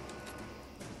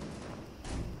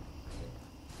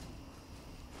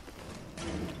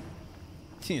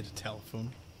 You need a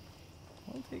telephone.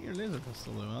 I'll take your laser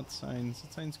pistol though. That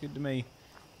sounds good to me.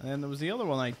 And then there was the other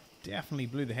one I definitely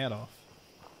blew the head off.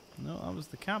 No, that was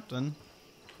the captain.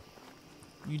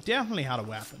 You definitely had a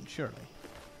weapon, surely.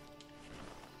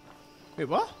 Wait,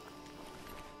 what?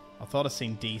 I thought I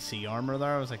seen DC armor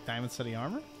there. I was like, Diamond City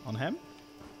armor on him.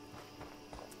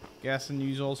 Guessing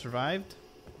you all survived.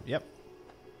 Yep.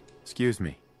 Excuse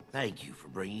me. Thank you for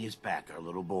bringing us back our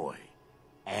little boy.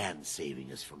 And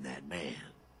saving us from that man.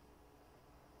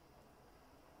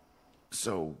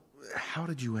 So, how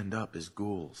did you end up as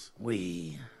ghouls?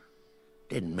 We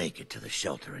didn't make it to the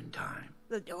shelter in time.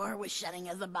 The door was shutting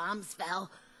as the bombs fell.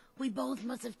 We both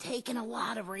must have taken a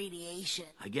lot of radiation.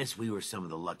 I guess we were some of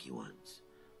the lucky ones.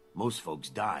 Most folks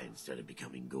die instead of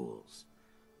becoming ghouls.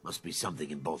 Must be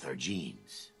something in both our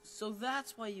genes. So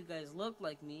that's why you guys look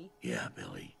like me. Yeah,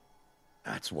 Billy.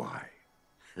 That's why.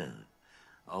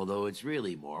 Although it's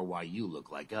really more why you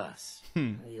look like us.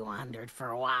 We wandered for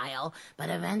a while, but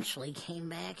eventually came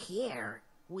back here.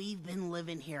 We've been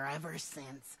living here ever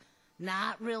since.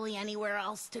 Not really anywhere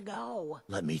else to go.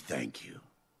 Let me thank you.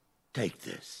 Take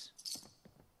this.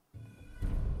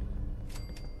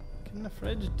 Getting the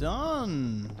fridge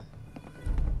done.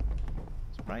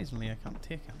 Surprisingly, I can't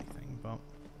take anything, but...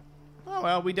 Oh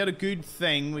well, we did a good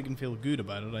thing. We can feel good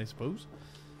about it, I suppose.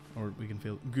 Or we can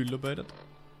feel good about it.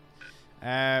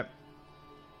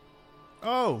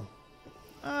 Oh,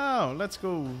 let's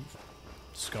go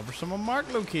discover some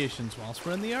unmarked locations whilst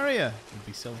we're in the area. It would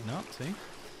be silly not to.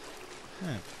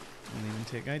 Yeah, we'll even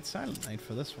take out Silent Night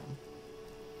for this one.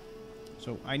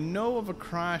 So I know of a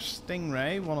crashed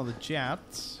Stingray, one of the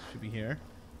jets. Should be here.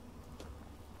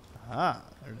 Ah,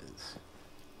 there it is.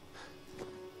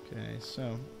 Okay,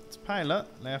 so it's pilot.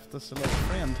 Left us a little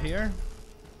friend here.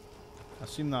 I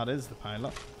assume that is the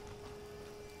pilot.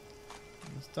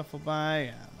 Stuff will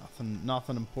buy. Yeah,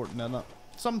 nothing important in it.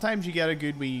 Sometimes you get a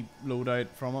good wee loadout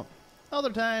from it. Other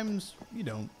times you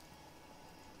don't.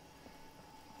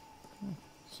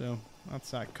 So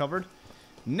that's that covered.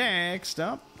 Next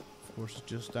up, of course,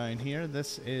 just down here.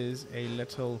 This is a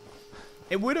little.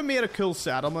 It would have made a cool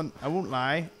settlement. I won't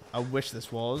lie. I wish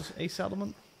this was a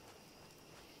settlement.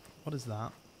 What is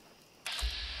that?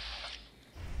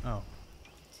 Oh,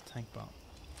 it's a tank bomb.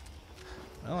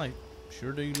 Well, I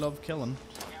sure do love killing.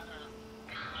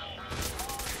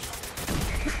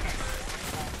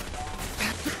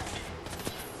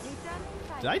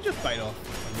 Did I just bite off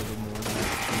a little more than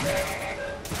that?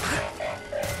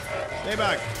 Stay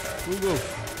back. Woo woo.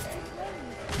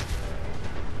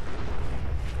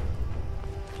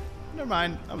 Never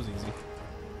mind. That was easy.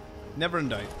 Never in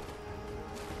doubt.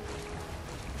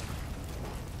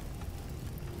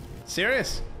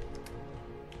 Serious?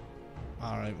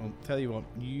 Alright, well, tell you what,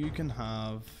 you can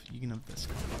have this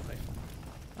combat rifle.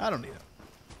 I don't need it.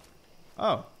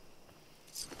 Oh.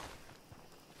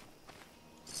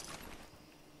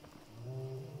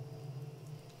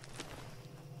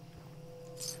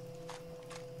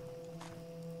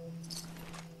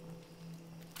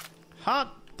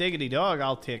 Hot diggity dog,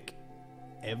 I'll take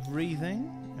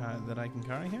everything that I can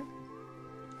carry here.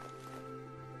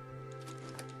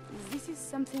 This is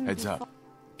something. Heads up.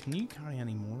 Can you carry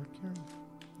any more, Kieran?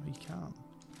 Oh, you can.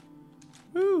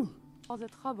 Woo! For the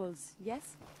troubles,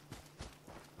 yes?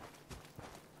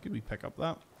 Could we pick up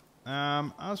that?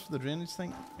 As for the drainage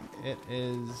thing, I think it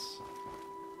is...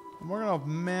 I'm working off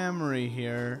memory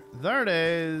here. There it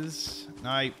is!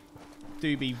 Now,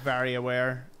 do be very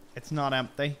aware. It's not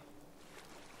empty.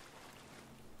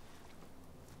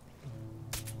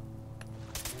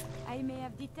 I may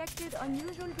have detected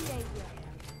unusual behavior.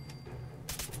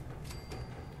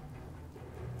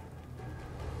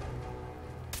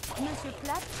 Monsieur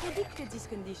Platt predicted this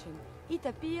condition. It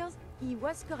appears he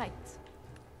was correct.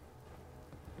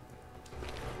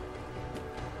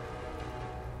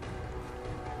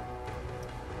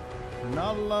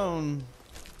 Not alone.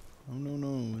 Oh no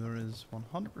no, there is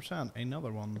 100%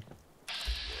 another one.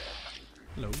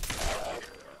 Hello.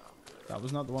 That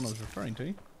was not the one I was referring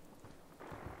to.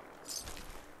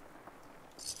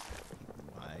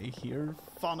 I hear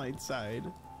fun outside.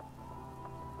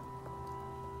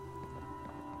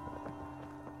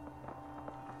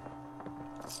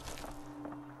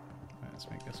 Let's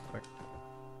make this quick.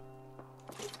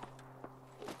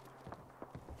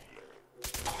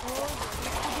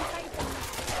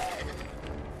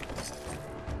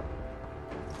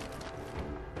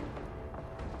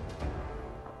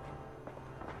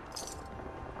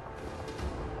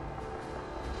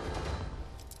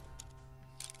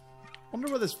 Wonder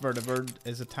where this vertibird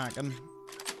is attacking.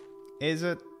 Is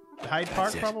it Hyde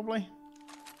Park, probably?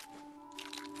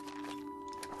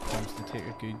 Wants to take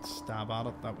a good stab at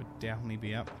it. That would definitely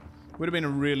be it. Would have been a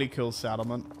really cool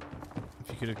settlement if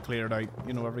you could have cleared out,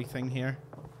 you know, everything here.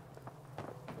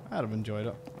 I'd have enjoyed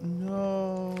it.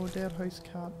 No, dead house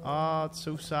cat. Ah, it's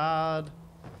so sad.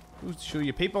 Goes to show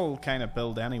you, people kind of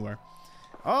build anywhere.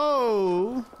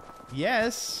 Oh,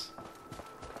 yes.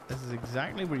 This is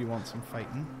exactly where you want some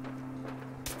fighting.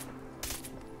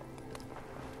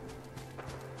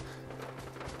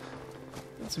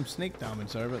 Did some snake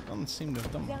damage there, but doesn't seem to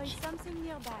have done There much. is something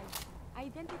nearby.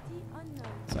 Identity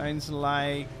unknown. Sounds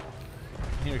like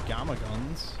I hear gamma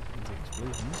guns and the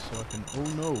explosions, so I can. Oh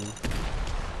no!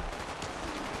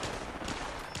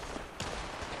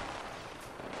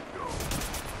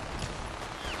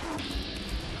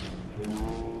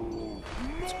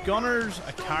 It's gunners,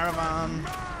 a caravan.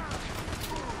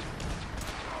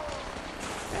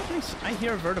 I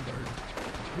hear vertibird.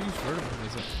 Whose vertibird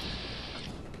is it?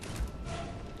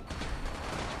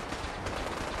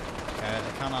 Okay,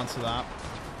 I can't answer that.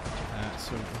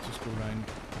 So we'll just go around.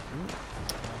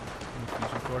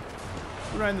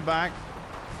 Go around the back.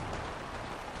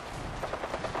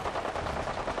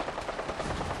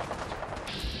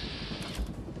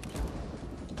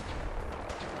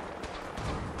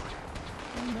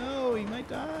 Oh no, he might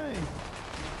die.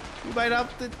 He might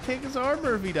have to take his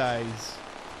armor if he dies.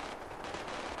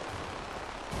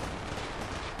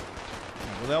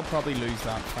 Well, they'll probably lose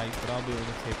that fight, but I'll be able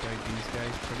to take out these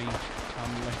guys pretty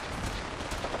handily.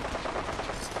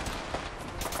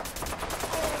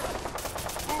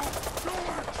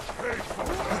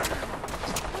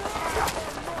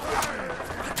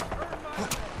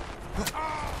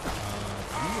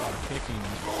 You are taking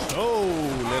so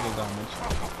little damage.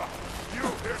 You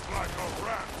hit like a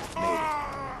rat.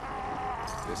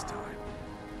 This time.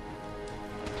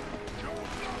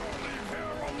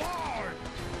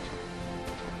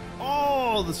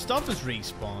 Oh, the stuff is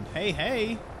respawned. Hey,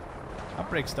 hey. That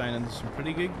breaks down into some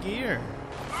pretty good gear.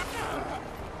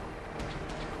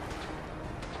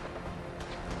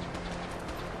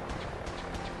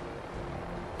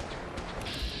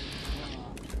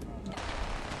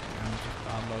 And just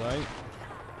battle it out.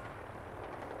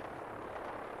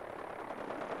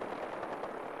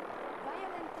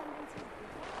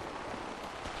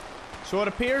 So it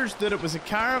appears that it was a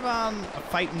caravan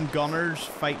fighting gunners,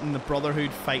 fighting the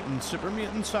Brotherhood, fighting super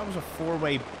mutants. That was a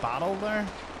four-way battle there.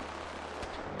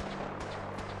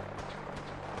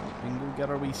 We can go get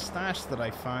our wee stash that I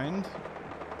found.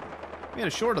 We had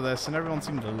a short of this and everyone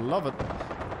seemed to love it.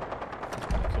 It's a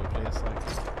pretty cool place, like.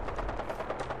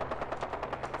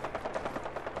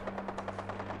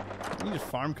 You just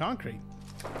farm concrete.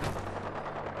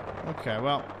 Okay,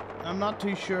 well, I'm not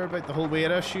too sure about the whole weight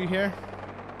issue here.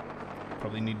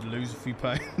 Probably need to lose a few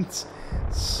pounds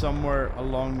somewhere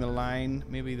along the line.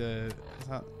 Maybe is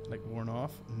that like worn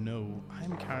off? No,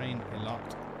 I'm carrying a lot.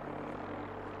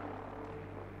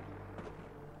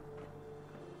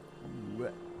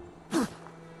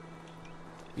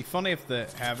 Be funny if the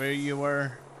heavier you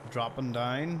were dropping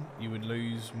down, you would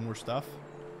lose more stuff.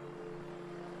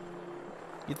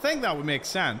 You'd think that would make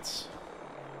sense.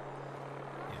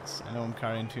 Yes, I know I'm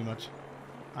carrying too much.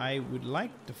 I would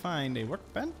like to find a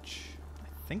workbench.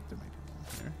 I think there might be one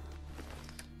here.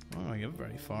 I won't get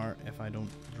very far if I don't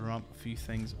drop a few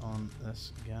things on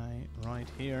this guy right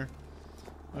here.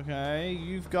 Okay,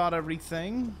 you've got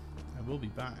everything. I will be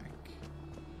back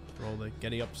for all the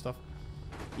getty up stuff.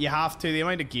 You have to. The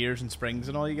amount of gears and springs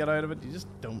and all you get out of it, you just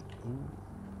don't. Ooh.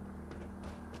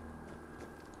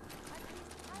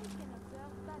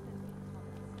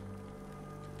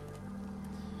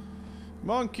 Come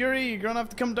on, Curie, you're gonna have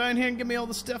to come down here and give me all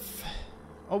the stuff.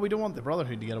 Oh, we don't want the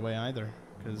Brotherhood to get away either,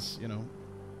 because, you know,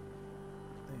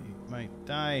 they might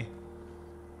die.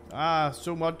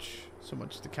 So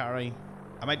much to carry.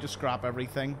 I might just scrap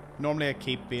everything. Normally I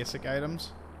keep basic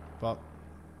items, but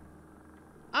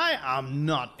I am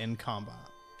not in combat.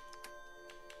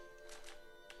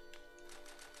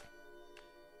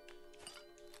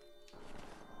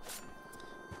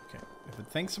 Okay, if it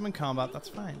thinks I'm in combat, that's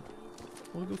fine.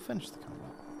 We'll go finish the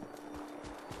combat.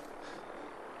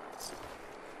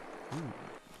 Ooh,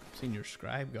 seen your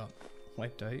scribe got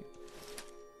wiped out.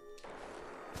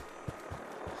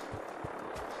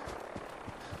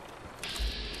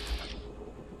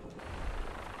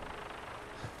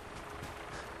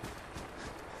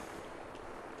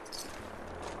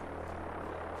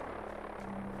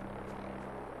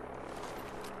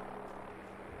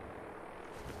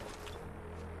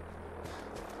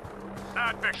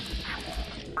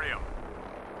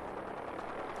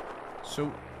 So,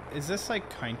 is this like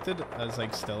counted as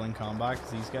like still in combat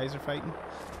because these guys are fighting?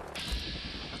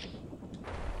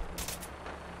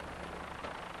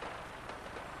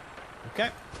 Okay,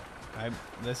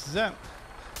 this is it.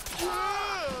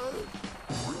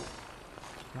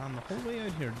 Man, the whole way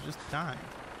out here to just die.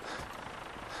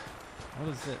 What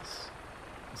is this?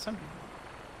 Assembly.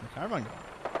 The caravan gun.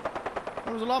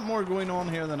 There was a lot more going on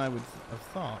here than I would have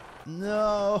thought.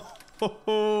 No!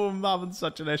 I'm having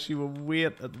such an issue with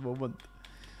weight at the moment.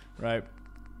 Right.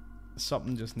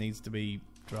 Something just needs to be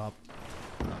dropped.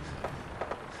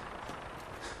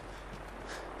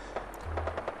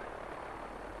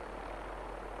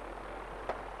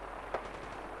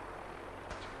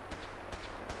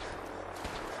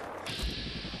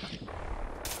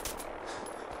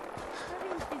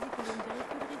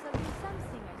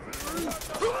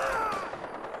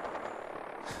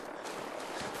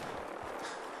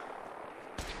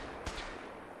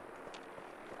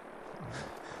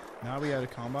 Now we out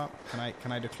of combat.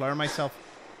 Can I declare myself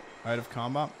out of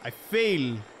combat? I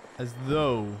feel as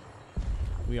though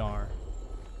we are.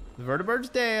 The vertebrate's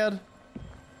dead.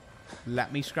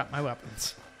 Let me scrap my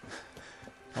weapons.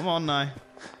 Come on now.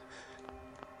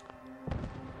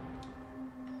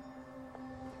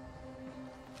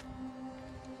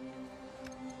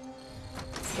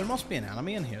 There must be an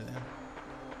enemy in here then.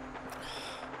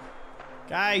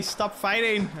 Guys, stop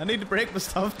fighting. I need to break my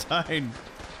stuff down.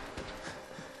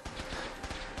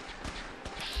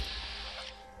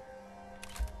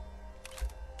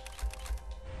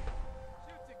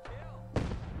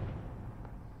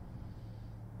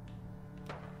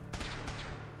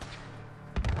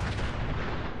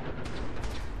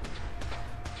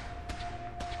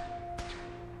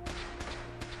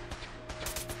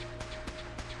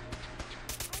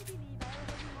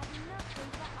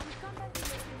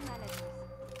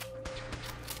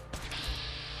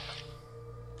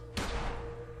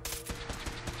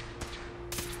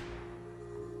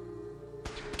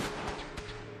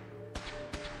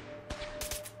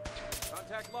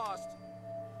 Lost.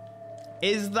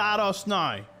 Is that us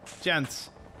now,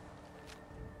 gents?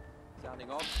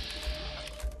 Sounding off.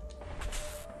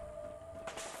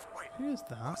 Who is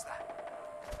that?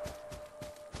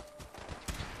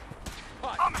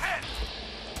 I'm hit.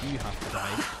 You have to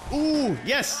die. Ooh,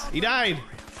 yes, he died.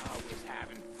 I was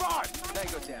having fun.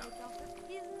 Tango down.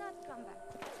 He's not come back.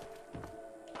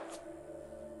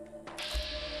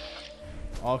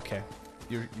 Okay,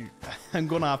 you. I'm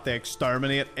gonna have to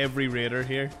exterminate every raider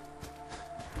here.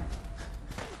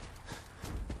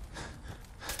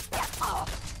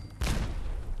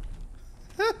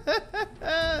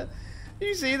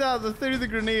 You see that? They threw the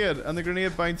grenade, and the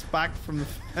grenade bounced back from the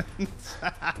fence.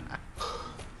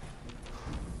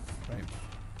 Right.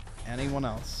 Anyone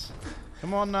else?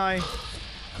 Come on now.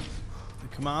 The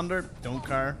commander, don't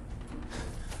care.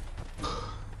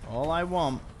 All I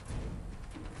want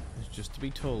is just to be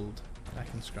told that I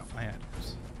can scrap my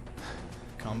items.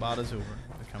 Combat is over.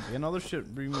 There can't be another ship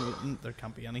mutant. There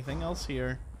can't be anything else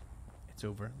here. It's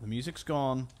over. The music's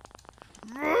gone.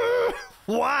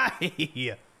 Why?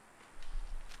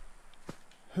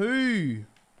 Who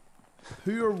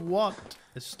or what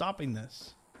is stopping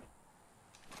this?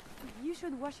 You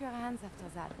should wash your hands after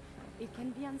that. It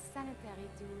can be unsanitary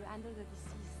to handle the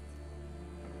deceased.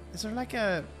 Is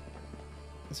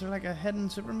there like a hidden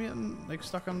super mutant like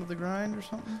stuck under the ground or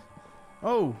something?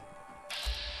 Oh.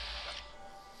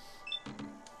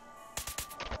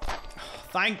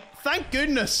 Thank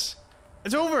goodness.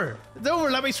 It's over. It's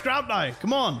over. Let me scrap now.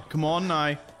 Come on. Come on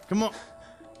now. Come on.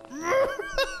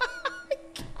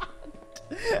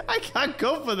 I can't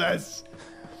cope with this.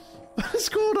 What is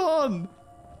going on?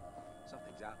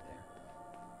 Something's out there.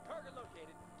 Target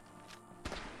located.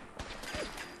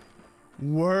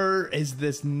 Where is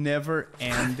this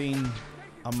never-ending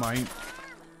amount?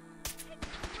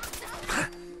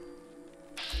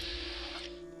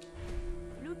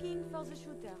 for the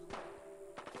shooter.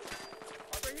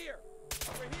 Over here!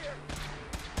 Over here!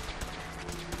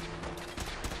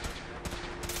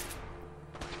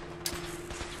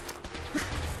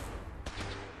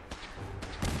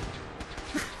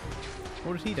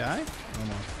 Or did he die? Oh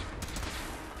no.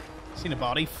 Seen a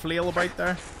body flail about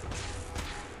there.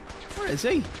 Where is he?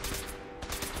 I'm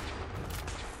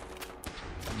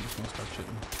just gonna start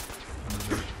shooting.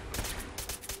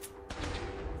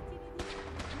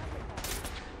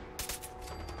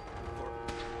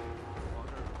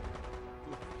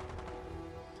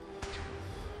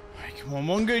 Alright, come on,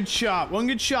 one good shot. One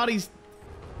good shot,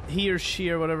 he or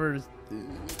she or whatever is.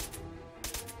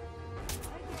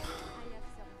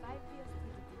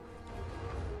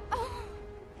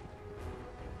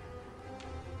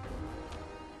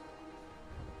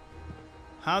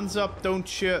 Hands up, don't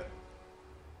shoot.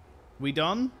 We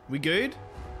done? We good?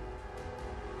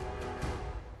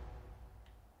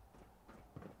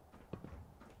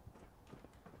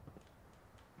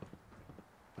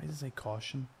 Why does it say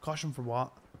caution? Caution for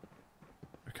what?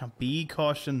 There can't be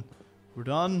caution. We're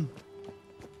done.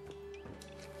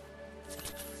 I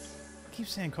keep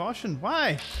saying caution.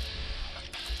 Why?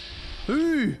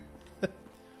 Who?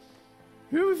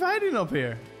 Who are we fighting up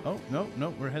here? Oh, no,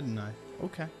 no, we're heading now.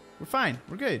 Okay. We're fine.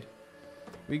 We're good.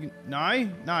 We can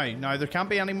no. There can't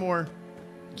be any more.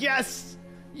 Yes,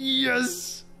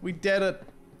 yes. We did it.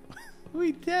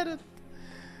 We did it.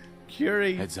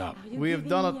 Curie, heads up. We have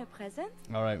done it.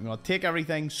 All right, we're gonna take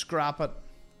everything, scrap it.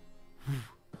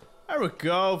 There we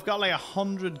go. We've got like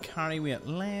 100 carry weight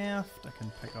left. I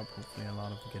can pick up hopefully a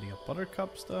lot of the Giddy Up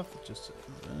Buttercup stuff. Just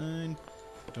sitting around.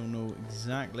 Don't know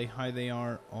exactly how they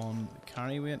are on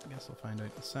carry weight. Guess I'll find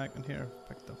out in a second here.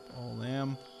 Picked up all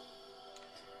them.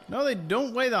 No, they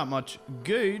don't weigh that much.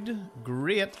 Good,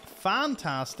 great,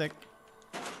 fantastic.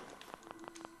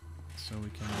 So we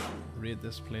can raid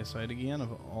this place out again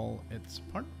of all its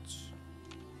parts.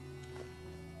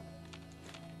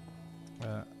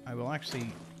 I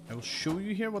will show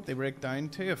you here what they break down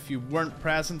to. If you weren't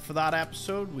present for that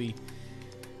episode, we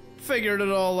figured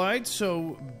it all out.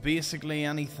 So basically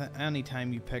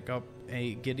anytime you pick up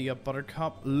a Giddy Up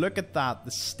Buttercup, look at that.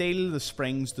 The steel, the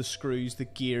springs, the screws, the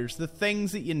gears, the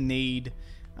things that you need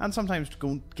and sometimes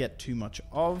don't get too much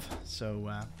of.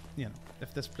 So, you know,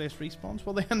 if this place respawns,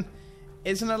 well then,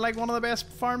 isn't it like one of the best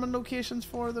farming locations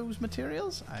for those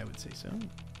materials? I would say so.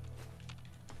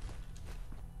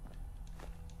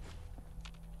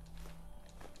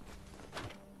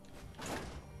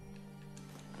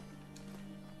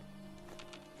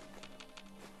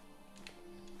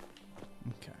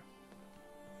 Okay.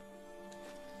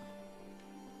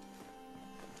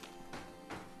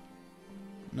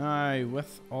 Now,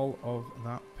 with all of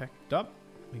that picked up,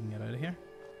 we can get out of here.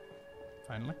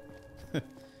 Finally.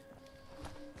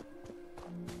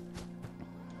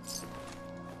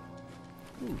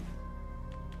 Ooh.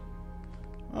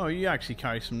 Oh, you actually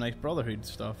carry some nice Brotherhood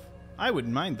stuff. I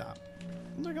wouldn't mind that.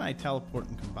 Wonder can I teleport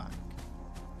and come back?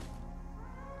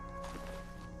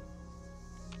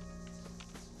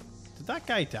 Did that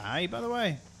guy die, by the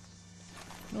way?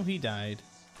 No, he died.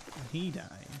 He died.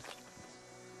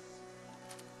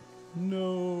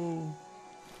 No.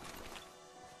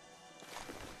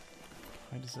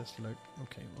 How does this look?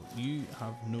 Okay, well, you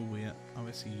have no weight.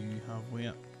 Obviously, you have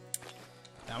weight.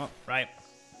 Damn it. Right.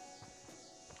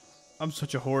 I'm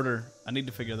such a hoarder. I need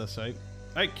to figure this out.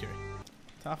 Right, Curie.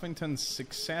 Taffington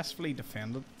successfully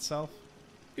defended itself.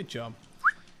 Good job.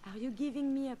 Are you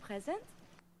giving me a present?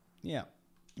 Yeah.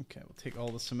 Okay, we'll take all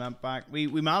the cement back. We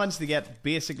managed to get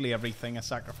basically everything. I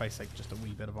sacrificed like just a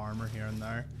wee bit of armor here and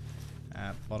there.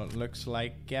 But it looks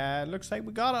like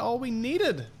we got it all we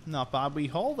needed. Not bad wee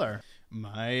haul there.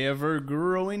 My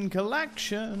ever-growing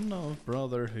collection of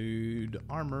Brotherhood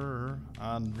armor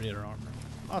and Raider armor.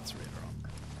 Lots of Raider armor.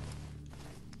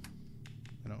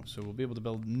 You know, so we'll be able to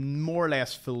build more or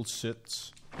less full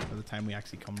suits by the time we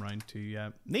actually come around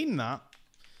to needing that.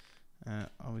 I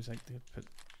always like to put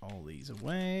all these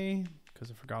away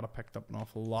because I forgot I picked up an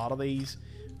awful lot of these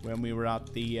when we were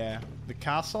at the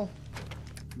castle.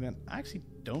 And then I actually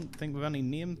don't think we've any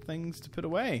named things to put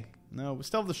away. No, we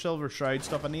still have the Silver Shroud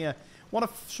stuff. I want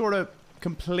to sort of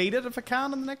complete it if I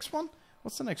can in the next one.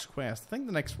 What's the next quest? I think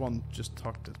the next one just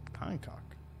talk to Hancock.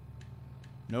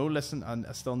 No, listen, and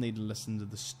I still need to listen to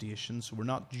the station, so we're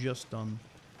not just done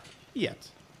yet.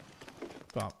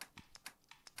 But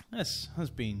this has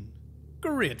been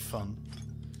great fun.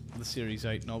 The series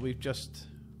out and all. We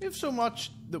have so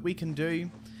much that we can do.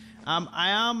 I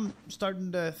am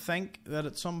starting to think that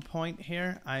at some point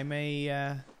here I may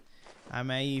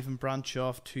even branch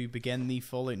off to begin the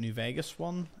Fallout New Vegas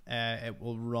one. It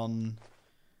will run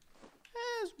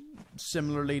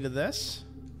similarly to this.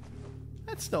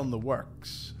 It's still in the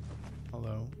works.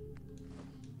 Although,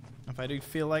 if I do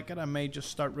feel like it, I may just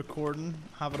start recording,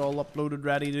 have it all uploaded,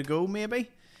 ready to go, maybe.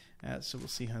 So we'll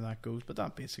see how that goes. But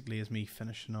that basically is me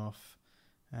finishing off,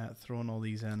 throwing all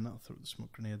these in. I'll throw the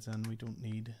smoke grenades in. We don't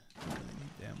really need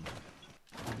them.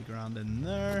 Maybe grand in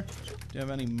there. Do you have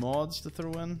any mods to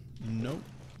throw in? Nope.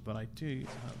 But I do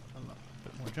have a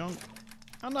bit more junk.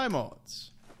 And now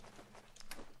mods.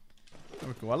 There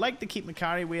we go. I like to keep my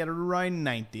carry weight at around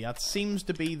 90. That seems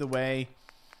to be the way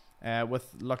with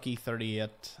Lucky 38,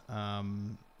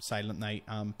 Silent Night,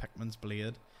 and Pikmin's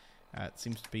Blade. It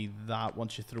seems to be that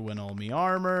once you throw in all my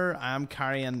armor. I'm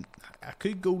carrying... I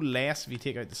could go less if you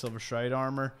take out the Silver Shroud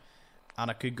armor.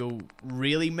 And I could go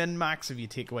really min-max if you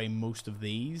take away most of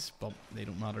these. But they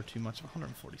don't matter too much.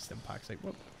 140 stim packs. Like,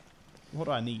 what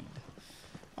do I need?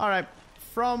 Alright.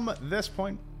 From this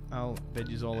point, I'll bid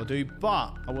you all adieu,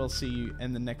 but I will see you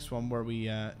in the next one where we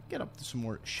get up to some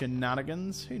more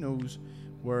shenanigans. Who knows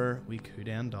where we could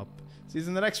end up. See you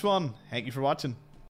in the next one. Thank you for watching.